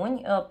ziua de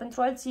luni.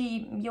 Pentru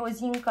alții e o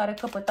zi în care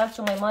căpătați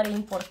o mai mare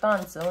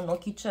importanță în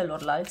ochii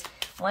celorlalți,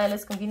 mai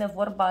ales când vine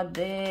vorba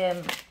de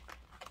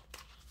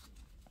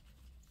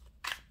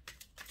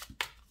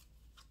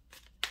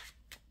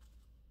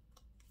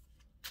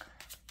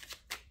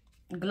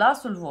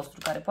glasul vostru,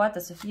 care poate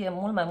să fie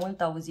mult mai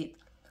mult auzit.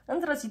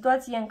 Într-o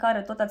situație în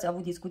care tot ați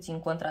avut discuții în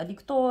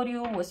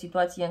contradictoriu, o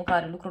situație în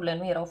care lucrurile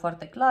nu erau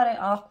foarte clare,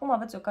 acum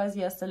aveți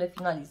ocazia să le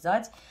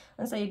finalizați,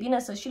 însă e bine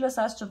să și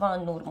lăsați ceva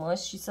în urmă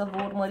și să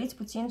vă urmăriți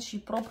puțin și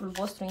propriul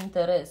vostru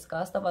interes, că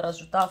asta v-ar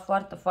ajuta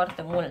foarte,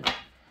 foarte mult.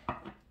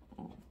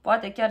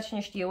 Poate chiar cine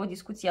știe o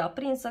discuție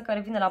aprinsă care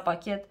vine la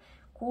pachet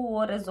cu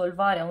o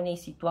rezolvare a unei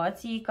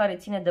situații care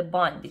ține de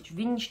bani. Deci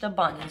vin niște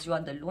bani în ziua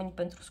de luni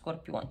pentru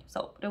scorpioni.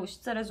 Sau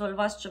reușiți să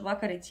rezolvați ceva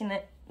care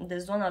ține de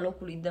zona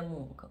locului de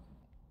muncă.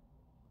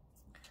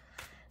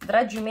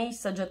 Dragii mei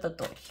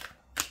săgetători,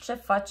 ce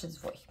faceți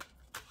voi?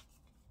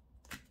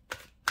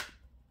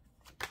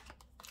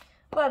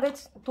 Voi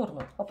aveți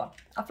turnul. Opa.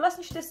 Aflați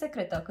niște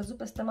secrete. A căzut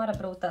peste Marea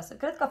Preoteasă.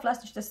 Cred că aflați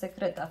niște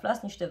secrete. Aflați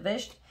niște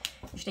vești,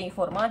 niște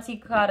informații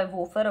care vă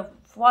oferă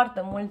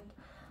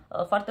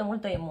foarte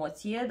multă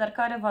emoție, dar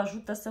care vă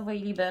ajută să vă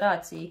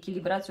eliberați, să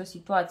echilibrați o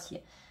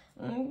situație.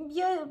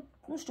 E,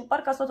 nu știu,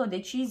 parcă ați luat o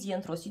decizie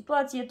într-o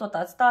situație, tot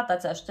ați stat,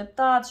 ați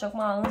așteptat și acum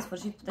în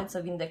sfârșit puteți să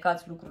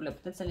vindecați lucrurile,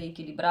 puteți să le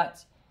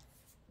echilibrați.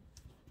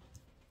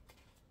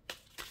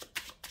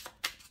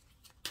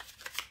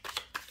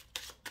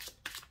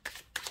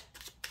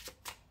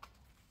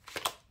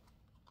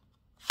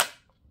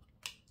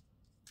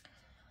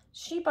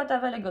 Și poate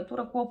avea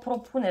legătură cu o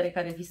propunere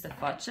care vi se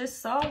face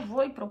sau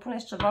voi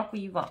propuneți ceva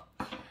cuiva.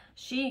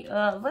 Și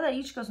văd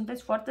aici că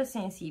sunteți foarte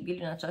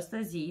sensibili în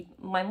această zi,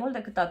 mai mult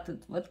decât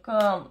atât. Văd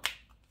că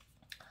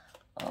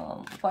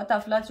poate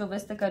aflați o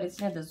veste care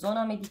ține de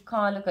zona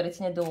medicală, care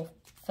ține de o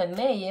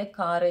femeie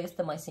care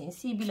este mai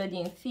sensibilă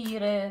din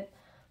fire,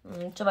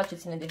 ceva ce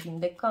ține de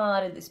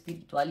vindecare, de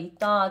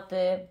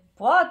spiritualitate,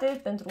 poate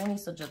pentru unii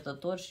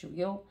săgetători, știu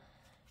eu,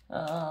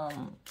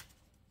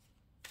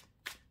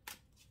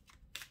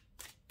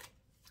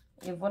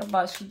 e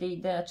vorba și de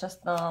ideea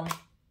aceasta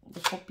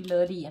de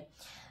copilărie.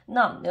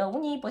 Da,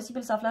 unii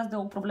posibil să aflați de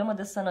o problemă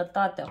de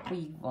sănătate a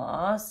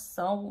cuiva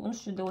sau, nu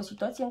știu, de o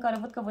situație în care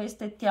văd că vă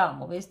este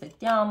teamă. Vă este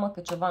teamă că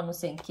ceva nu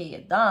se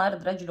încheie, dar,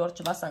 dragilor,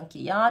 ceva s-a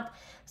încheiat.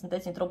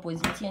 Sunteți într-o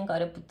poziție în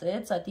care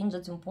puteți să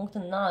atingeți un punct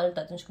înalt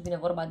atunci când vine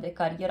vorba de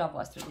cariera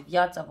voastră, de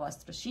viața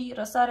voastră și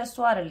răsare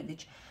soarele,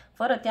 deci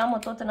fără teamă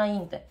tot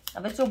înainte.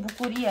 Aveți o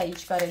bucurie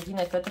aici care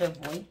vine către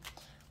voi.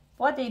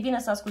 Poate e bine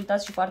să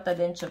ascultați și partea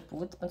de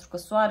început, pentru că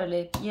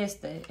soarele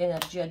este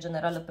energia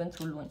generală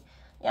pentru luni.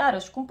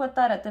 Iarăși,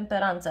 cumpătarea,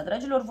 temperanța.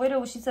 Dragilor, voi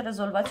reușiți să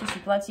rezolvați o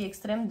situație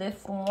extrem de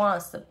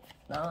frumoasă,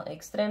 da?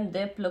 Extrem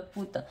de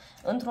plăcută,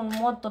 într-un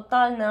mod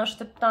total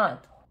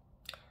neașteptat.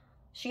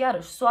 Și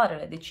iarăși,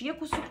 soarele. Deci e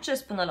cu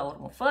succes până la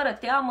urmă, fără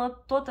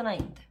teamă, tot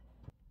înainte.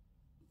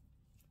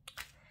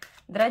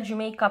 Dragii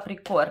mei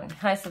Capricorni,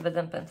 hai să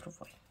vedem pentru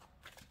voi.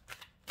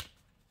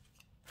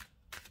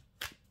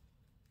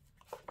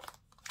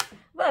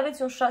 Voi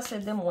aveți un 6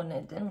 de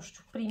monede, nu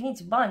știu,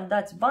 primiți bani,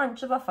 dați bani,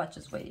 ce vă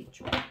faceți voi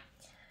aici?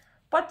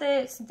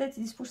 Poate sunteți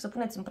dispuși să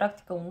puneți în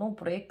practică un nou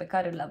proiect pe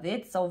care îl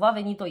aveți sau v-a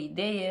venit o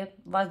idee,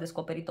 v-ați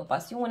descoperit o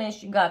pasiune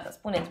și gata,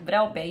 spuneți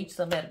vreau pe aici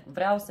să merg,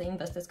 vreau să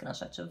investesc în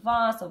așa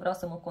ceva sau vreau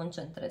să mă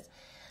concentrez.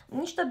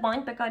 Niște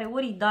bani pe care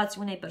ori îi dați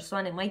unei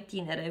persoane mai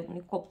tinere,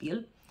 unui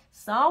copil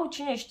sau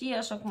cine știe,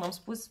 așa cum am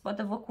spus,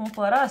 poate vă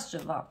cumpărați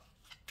ceva.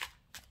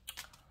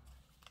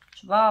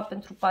 Ceva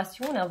pentru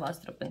pasiunea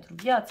voastră, pentru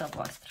viața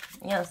voastră.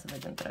 Ia să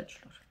vedem,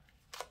 dragilor.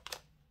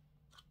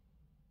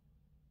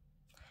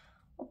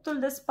 Optul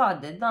de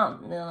spade, da,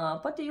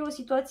 poate e o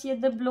situație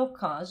de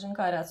blocaj în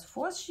care ați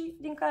fost și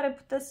din care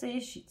puteți să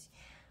ieșiți.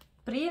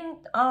 Prin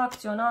a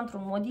acționa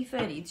într-un mod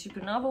diferit și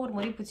prin a vă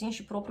urmări puțin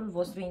și propriul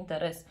vostru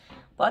interes.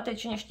 Poate,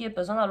 cine știe,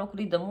 pe zona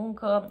locului de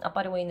muncă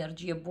apare o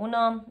energie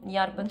bună,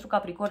 iar pentru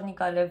capricornii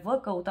care vă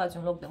căutați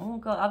un loc de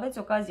muncă, aveți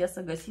ocazia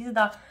să găsiți,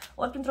 dar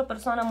ori printr-o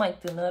persoană mai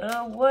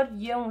tânără, ori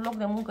e un loc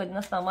de muncă din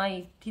asta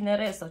mai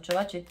tineret sau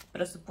ceva ce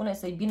presupune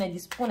să-i bine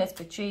dispuneți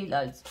pe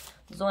ceilalți.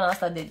 Zona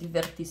asta de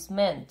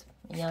divertisment,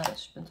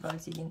 iarăși, pentru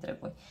alții dintre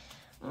voi.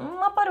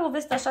 Apare o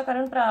veste așa care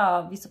nu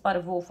prea vi se pare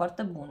vouă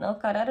foarte bună,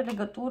 care are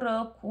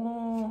legătură cu,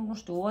 nu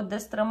știu, o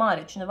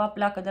destrămare. Cineva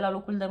pleacă de la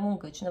locul de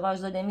muncă, cineva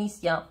își dă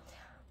demisia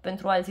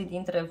pentru alții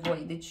dintre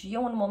voi. Deci e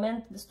un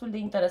moment destul de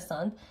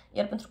interesant,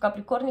 iar pentru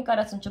capricornii care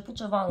ați început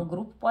ceva în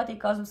grup, poate e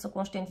cazul să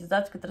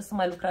conștientizați că trebuie să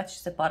mai lucrați și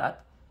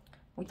separat.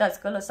 Uitați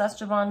că lăsați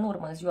ceva în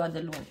urmă în ziua de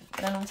luni,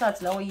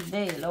 renunțați la o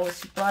idee, la o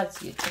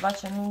situație, ceva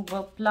ce nu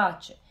vă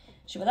place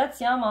și vă dați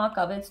seama că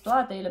aveți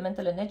toate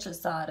elementele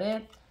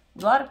necesare,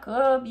 doar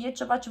că e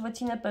ceva ce vă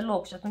ține pe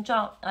loc și atunci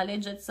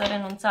alegeți să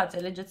renunțați,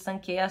 alegeți să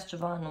încheiați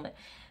ceva anume.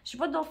 Și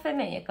văd o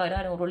femeie care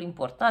are un rol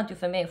important, e o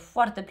femeie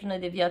foarte plină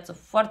de viață,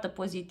 foarte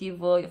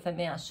pozitivă, e o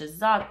femeie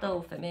așezată,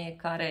 o femeie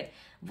care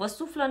vă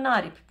suflă în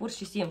aripi, pur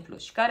și simplu,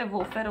 și care vă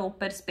oferă o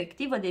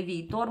perspectivă de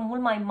viitor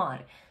mult mai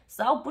mare.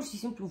 Sau pur și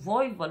simplu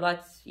voi vă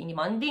luați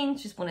inima în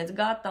dinți și spuneți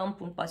gata, îmi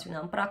pun pasiunea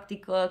în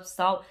practică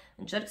sau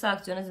încerc să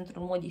acționez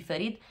într-un mod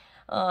diferit.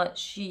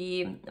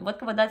 Și văd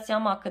că vă dați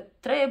seama că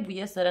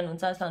trebuie să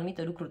renunțați la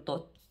anumite lucruri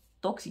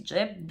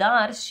toxice,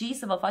 dar și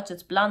să vă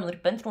faceți planuri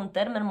pentru un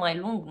termen mai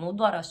lung, nu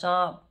doar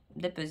așa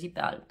de pe o zi pe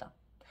alta.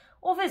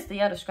 O veste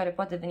iarăși care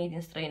poate veni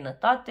din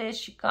străinătate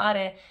și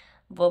care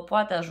vă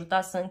poate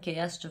ajuta să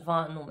încheiați ceva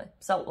anume.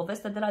 Sau o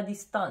veste de la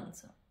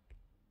distanță.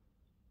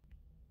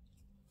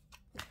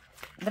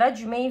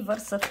 Dragii mei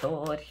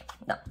vărsători,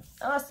 da,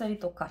 a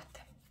sărit o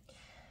carte.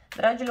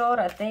 Dragilor,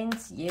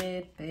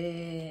 atenție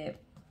pe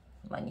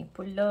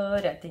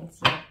manipulări,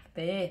 atenție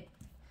pe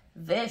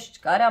vești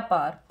care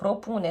apar,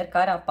 propuneri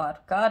care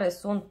apar, care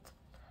sunt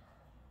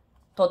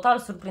total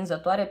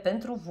surprinzătoare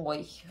pentru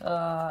voi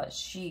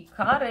și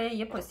care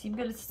e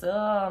posibil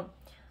să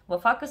vă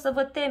facă să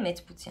vă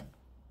temeți puțin.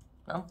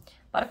 Da?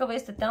 Parcă vă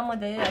este teamă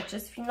de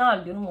acest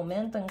final, de un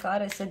moment în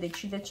care se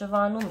decide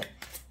ceva anume.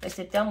 Vă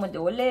este teamă de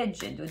o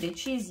lege, de o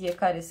decizie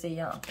care se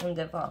ia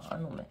undeva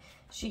anume.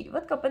 Și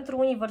văd că pentru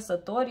unii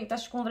vărsători e ca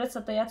și cum vreți să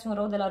tăiați un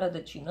rău de la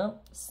rădăcină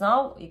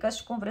sau e ca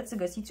și cum vreți să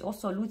găsiți o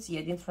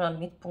soluție dintr-un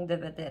anumit punct de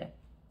vedere.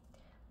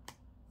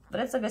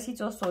 Vreți să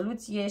găsiți o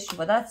soluție și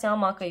vă dați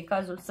seama că e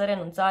cazul să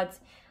renunțați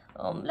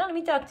la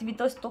anumite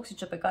activități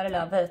toxice pe care le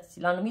aveți,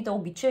 la anumite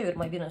obiceiuri,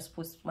 mai bine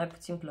spus, mai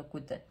puțin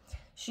plăcute.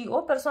 Și o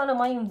persoană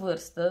mai în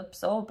vârstă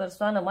sau o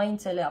persoană mai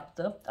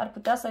înțeleaptă ar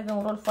putea să aibă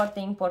un rol foarte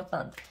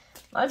important.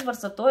 Alți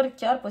vărsători,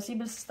 chiar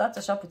posibil să stați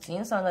așa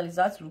puțin, să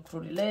analizați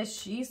lucrurile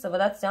și să vă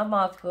dați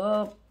seama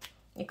că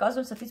e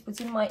cazul să fiți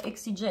puțin mai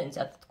exigenți,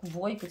 atât cu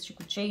voi cât și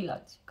cu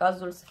ceilalți.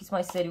 Cazul să fiți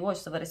mai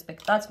serioși, să vă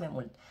respectați mai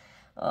mult.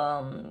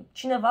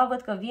 Cineva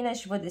văd că vine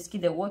și vă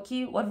deschide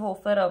ochii, ori vă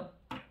oferă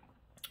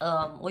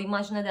o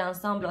imagine de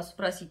ansamblu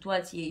asupra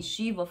situației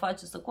și vă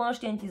face să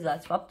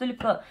conștientizați faptul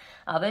că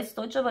aveți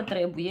tot ce vă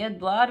trebuie,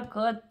 doar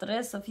că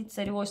trebuie să fiți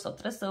serioși sau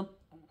trebuie să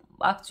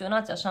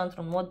acționați așa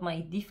într-un mod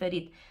mai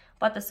diferit.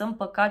 Poate să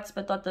împăcați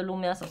pe toată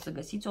lumea sau să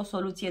găsiți o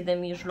soluție de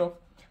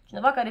mijloc.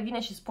 Cineva care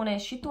vine și spune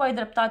și tu ai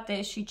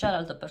dreptate și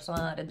cealaltă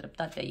persoană are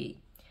dreptatea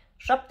ei.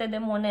 7 de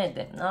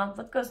monede, da?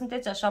 Văd că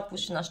sunteți așa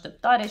puși în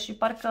așteptare și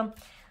parcă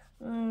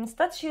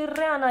stați și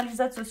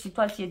reanalizați o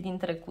situație din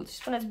trecut și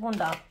spuneți, bun,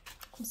 da,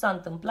 cum s-a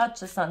întâmplat,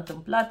 ce s-a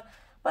întâmplat.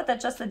 Poate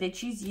această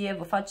decizie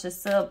vă face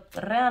să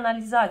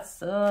reanalizați,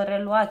 să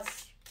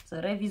reluați, să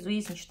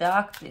revizuiți niște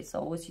acte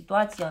sau o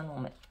situație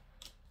anume.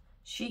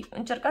 Și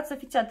încercați să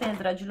fiți atenți,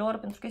 dragilor,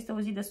 pentru că este o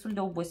zi destul de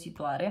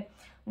obositoare.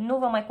 Nu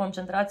vă mai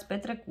concentrați pe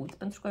trecut,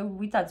 pentru că,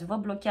 uitați, vă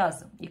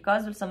blochează. E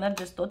cazul să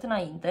mergeți tot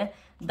înainte,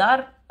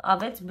 dar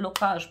aveți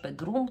blocaj pe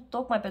drum,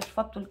 tocmai pentru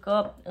faptul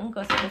că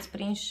încă sunteți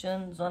prinși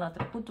în zona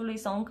trecutului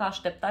sau încă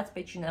așteptați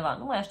pe cineva.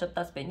 Nu mai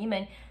așteptați pe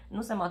nimeni,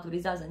 nu se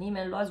maturizează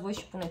nimeni, luați voi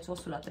și puneți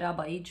osul la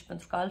treabă aici,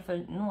 pentru că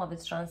altfel nu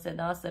aveți șanse,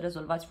 da, să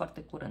rezolvați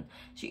foarte curând.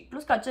 Și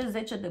plus că acest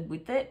 10 de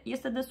bâte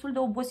este destul de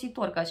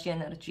obositor ca și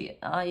energie.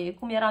 Da? E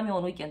cum eram eu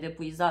în weekend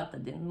epuizată,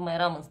 nu mai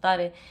eram în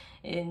stare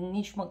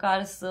nici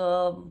măcar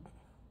să,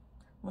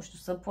 nu știu,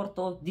 să port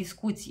o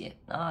discuție.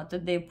 Da?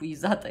 Atât de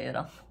epuizată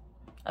eram.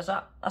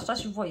 Așa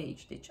și voi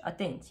aici, deci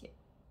atenție.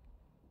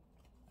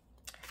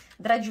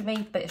 Dragii mei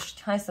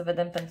pești, hai să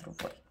vedem pentru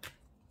voi.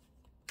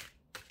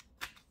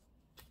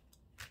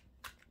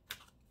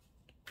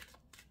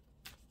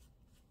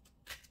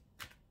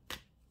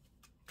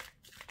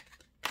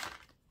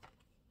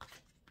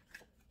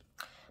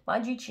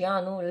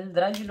 Magicianul,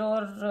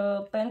 dragilor,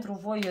 pentru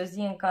voi e o zi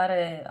în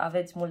care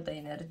aveți multă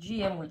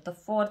energie, multă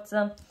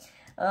forță,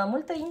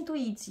 multă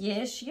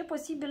intuiție și e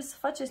posibil să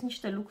faceți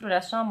niște lucruri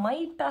așa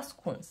mai pe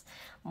ascuns,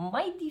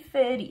 mai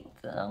diferit.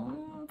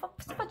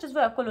 Să faceți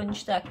voi acolo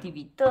niște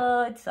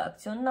activități, să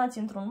acționați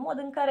într-un mod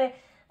în care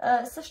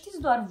să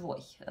știți doar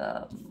voi.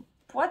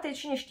 Poate,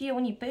 cine știe,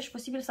 unii pești,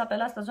 posibil să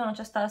apelați la zona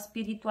aceasta a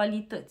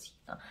spiritualității.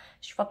 Da?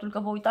 Și faptul că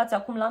vă uitați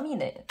acum la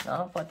mine, da?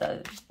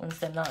 Poate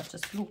însemna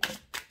acest lucru.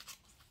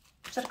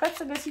 Încercați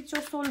să găsiți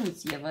o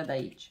soluție, văd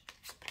aici,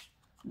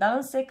 dar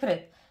în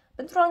secret,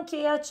 pentru a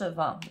încheia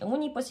ceva.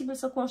 Unii posibil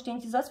să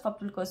conștientizați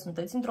faptul că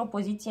sunteți într-o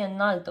poziție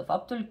înaltă,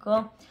 faptul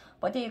că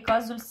poate e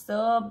cazul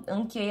să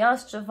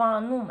încheiați ceva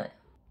anume.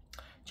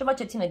 Ceva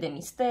ce ține de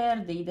mister,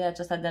 de ideea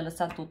aceasta de a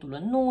lăsa totul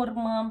în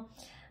urmă.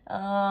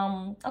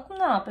 Acum,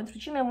 da, pentru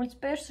cei mai mulți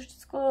pești, să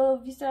știți că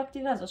vi se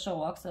activează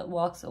așa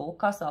o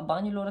casă a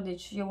banilor,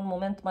 deci e un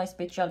moment mai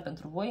special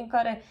pentru voi în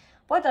care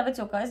poate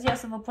aveți ocazia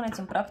să vă puneți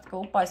în practică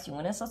o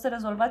pasiune sau să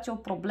rezolvați o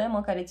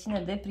problemă care ține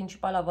de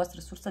principala voastră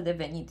sursă de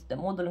venit, de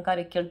modul în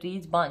care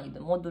cheltuiți banii, de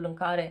modul în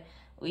care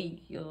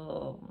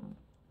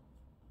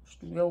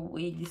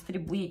îi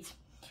distribuiți.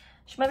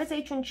 Și mai aveți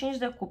aici un 5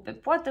 de cupe.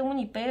 Poate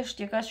unii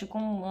pești, e ca și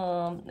cum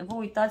vă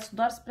uitați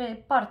doar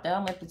spre partea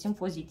mai puțin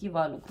pozitivă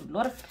a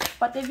lucrurilor.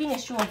 Poate vine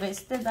și o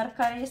veste, dar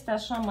care este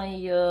așa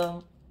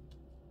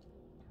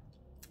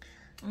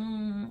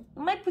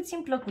mai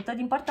puțin plăcută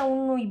din partea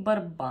unui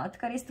bărbat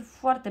care este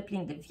foarte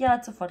plin de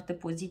viață, foarte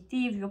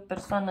pozitiv, e o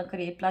persoană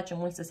care îi place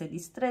mult să se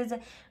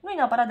distreze. Nu e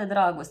neapărat de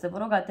dragoste, vă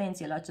rog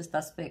atenție la acest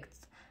aspect.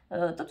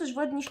 Totuși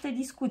văd niște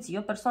discuții, e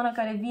o persoană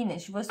care vine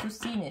și vă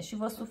susține și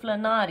vă suflă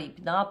în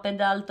aripi, da? Pe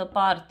de altă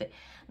parte.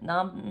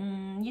 Da?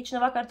 E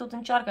cineva care tot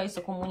încearcă aici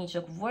să comunice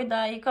cu voi,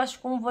 dar e ca și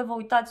cum voi vă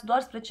uitați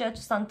doar spre ceea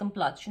ce s-a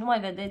întâmplat și nu mai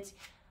vedeți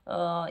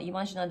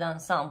imaginea de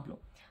ansamblu.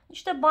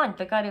 Niște bani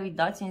pe care îi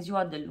dați în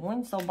ziua de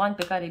luni sau bani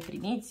pe care îi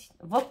primiți,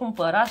 vă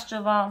cumpărați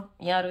ceva,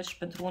 iarăși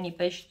pentru unii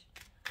pești,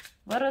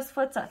 vă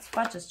răsfățați,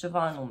 faceți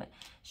ceva anume.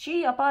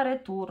 Și apare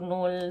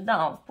turnul,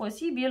 da,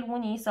 posibil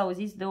unii să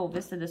auziți de o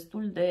veste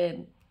destul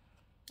de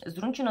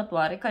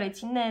zdruncinătoare care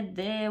ține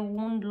de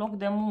un loc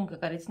de muncă,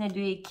 care ține de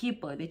o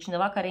echipă, de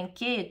cineva care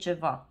încheie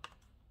ceva.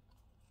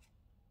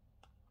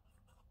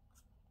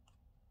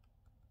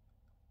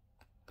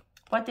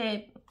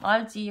 Poate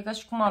alții, e ca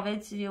și cum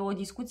aveți o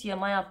discuție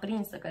mai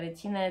aprinsă care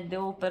ține de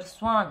o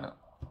persoană,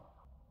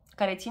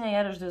 care ține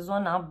iarăși de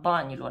zona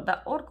banilor.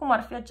 Dar oricum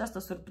ar fi, această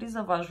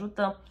surpriză vă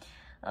ajută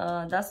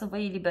da, să vă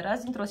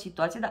eliberați dintr-o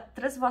situație, dar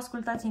trebuie să vă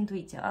ascultați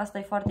intuiția. Asta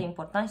e foarte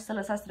important și să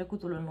lăsați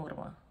trecutul în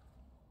urmă.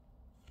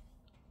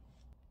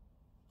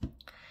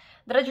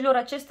 Dragilor,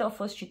 acestea au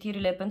fost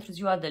citirile pentru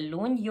ziua de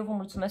luni. Eu vă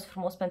mulțumesc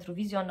frumos pentru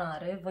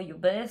vizionare, vă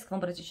iubesc, vă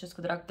îmbrățișez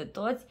cu drag pe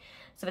toți,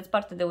 să aveți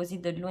parte de o zi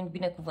de luni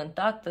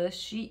binecuvântată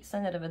și să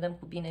ne revedem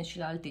cu bine și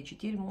la alte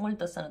citiri.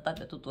 Multă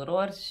sănătate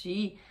tuturor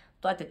și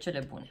toate cele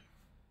bune!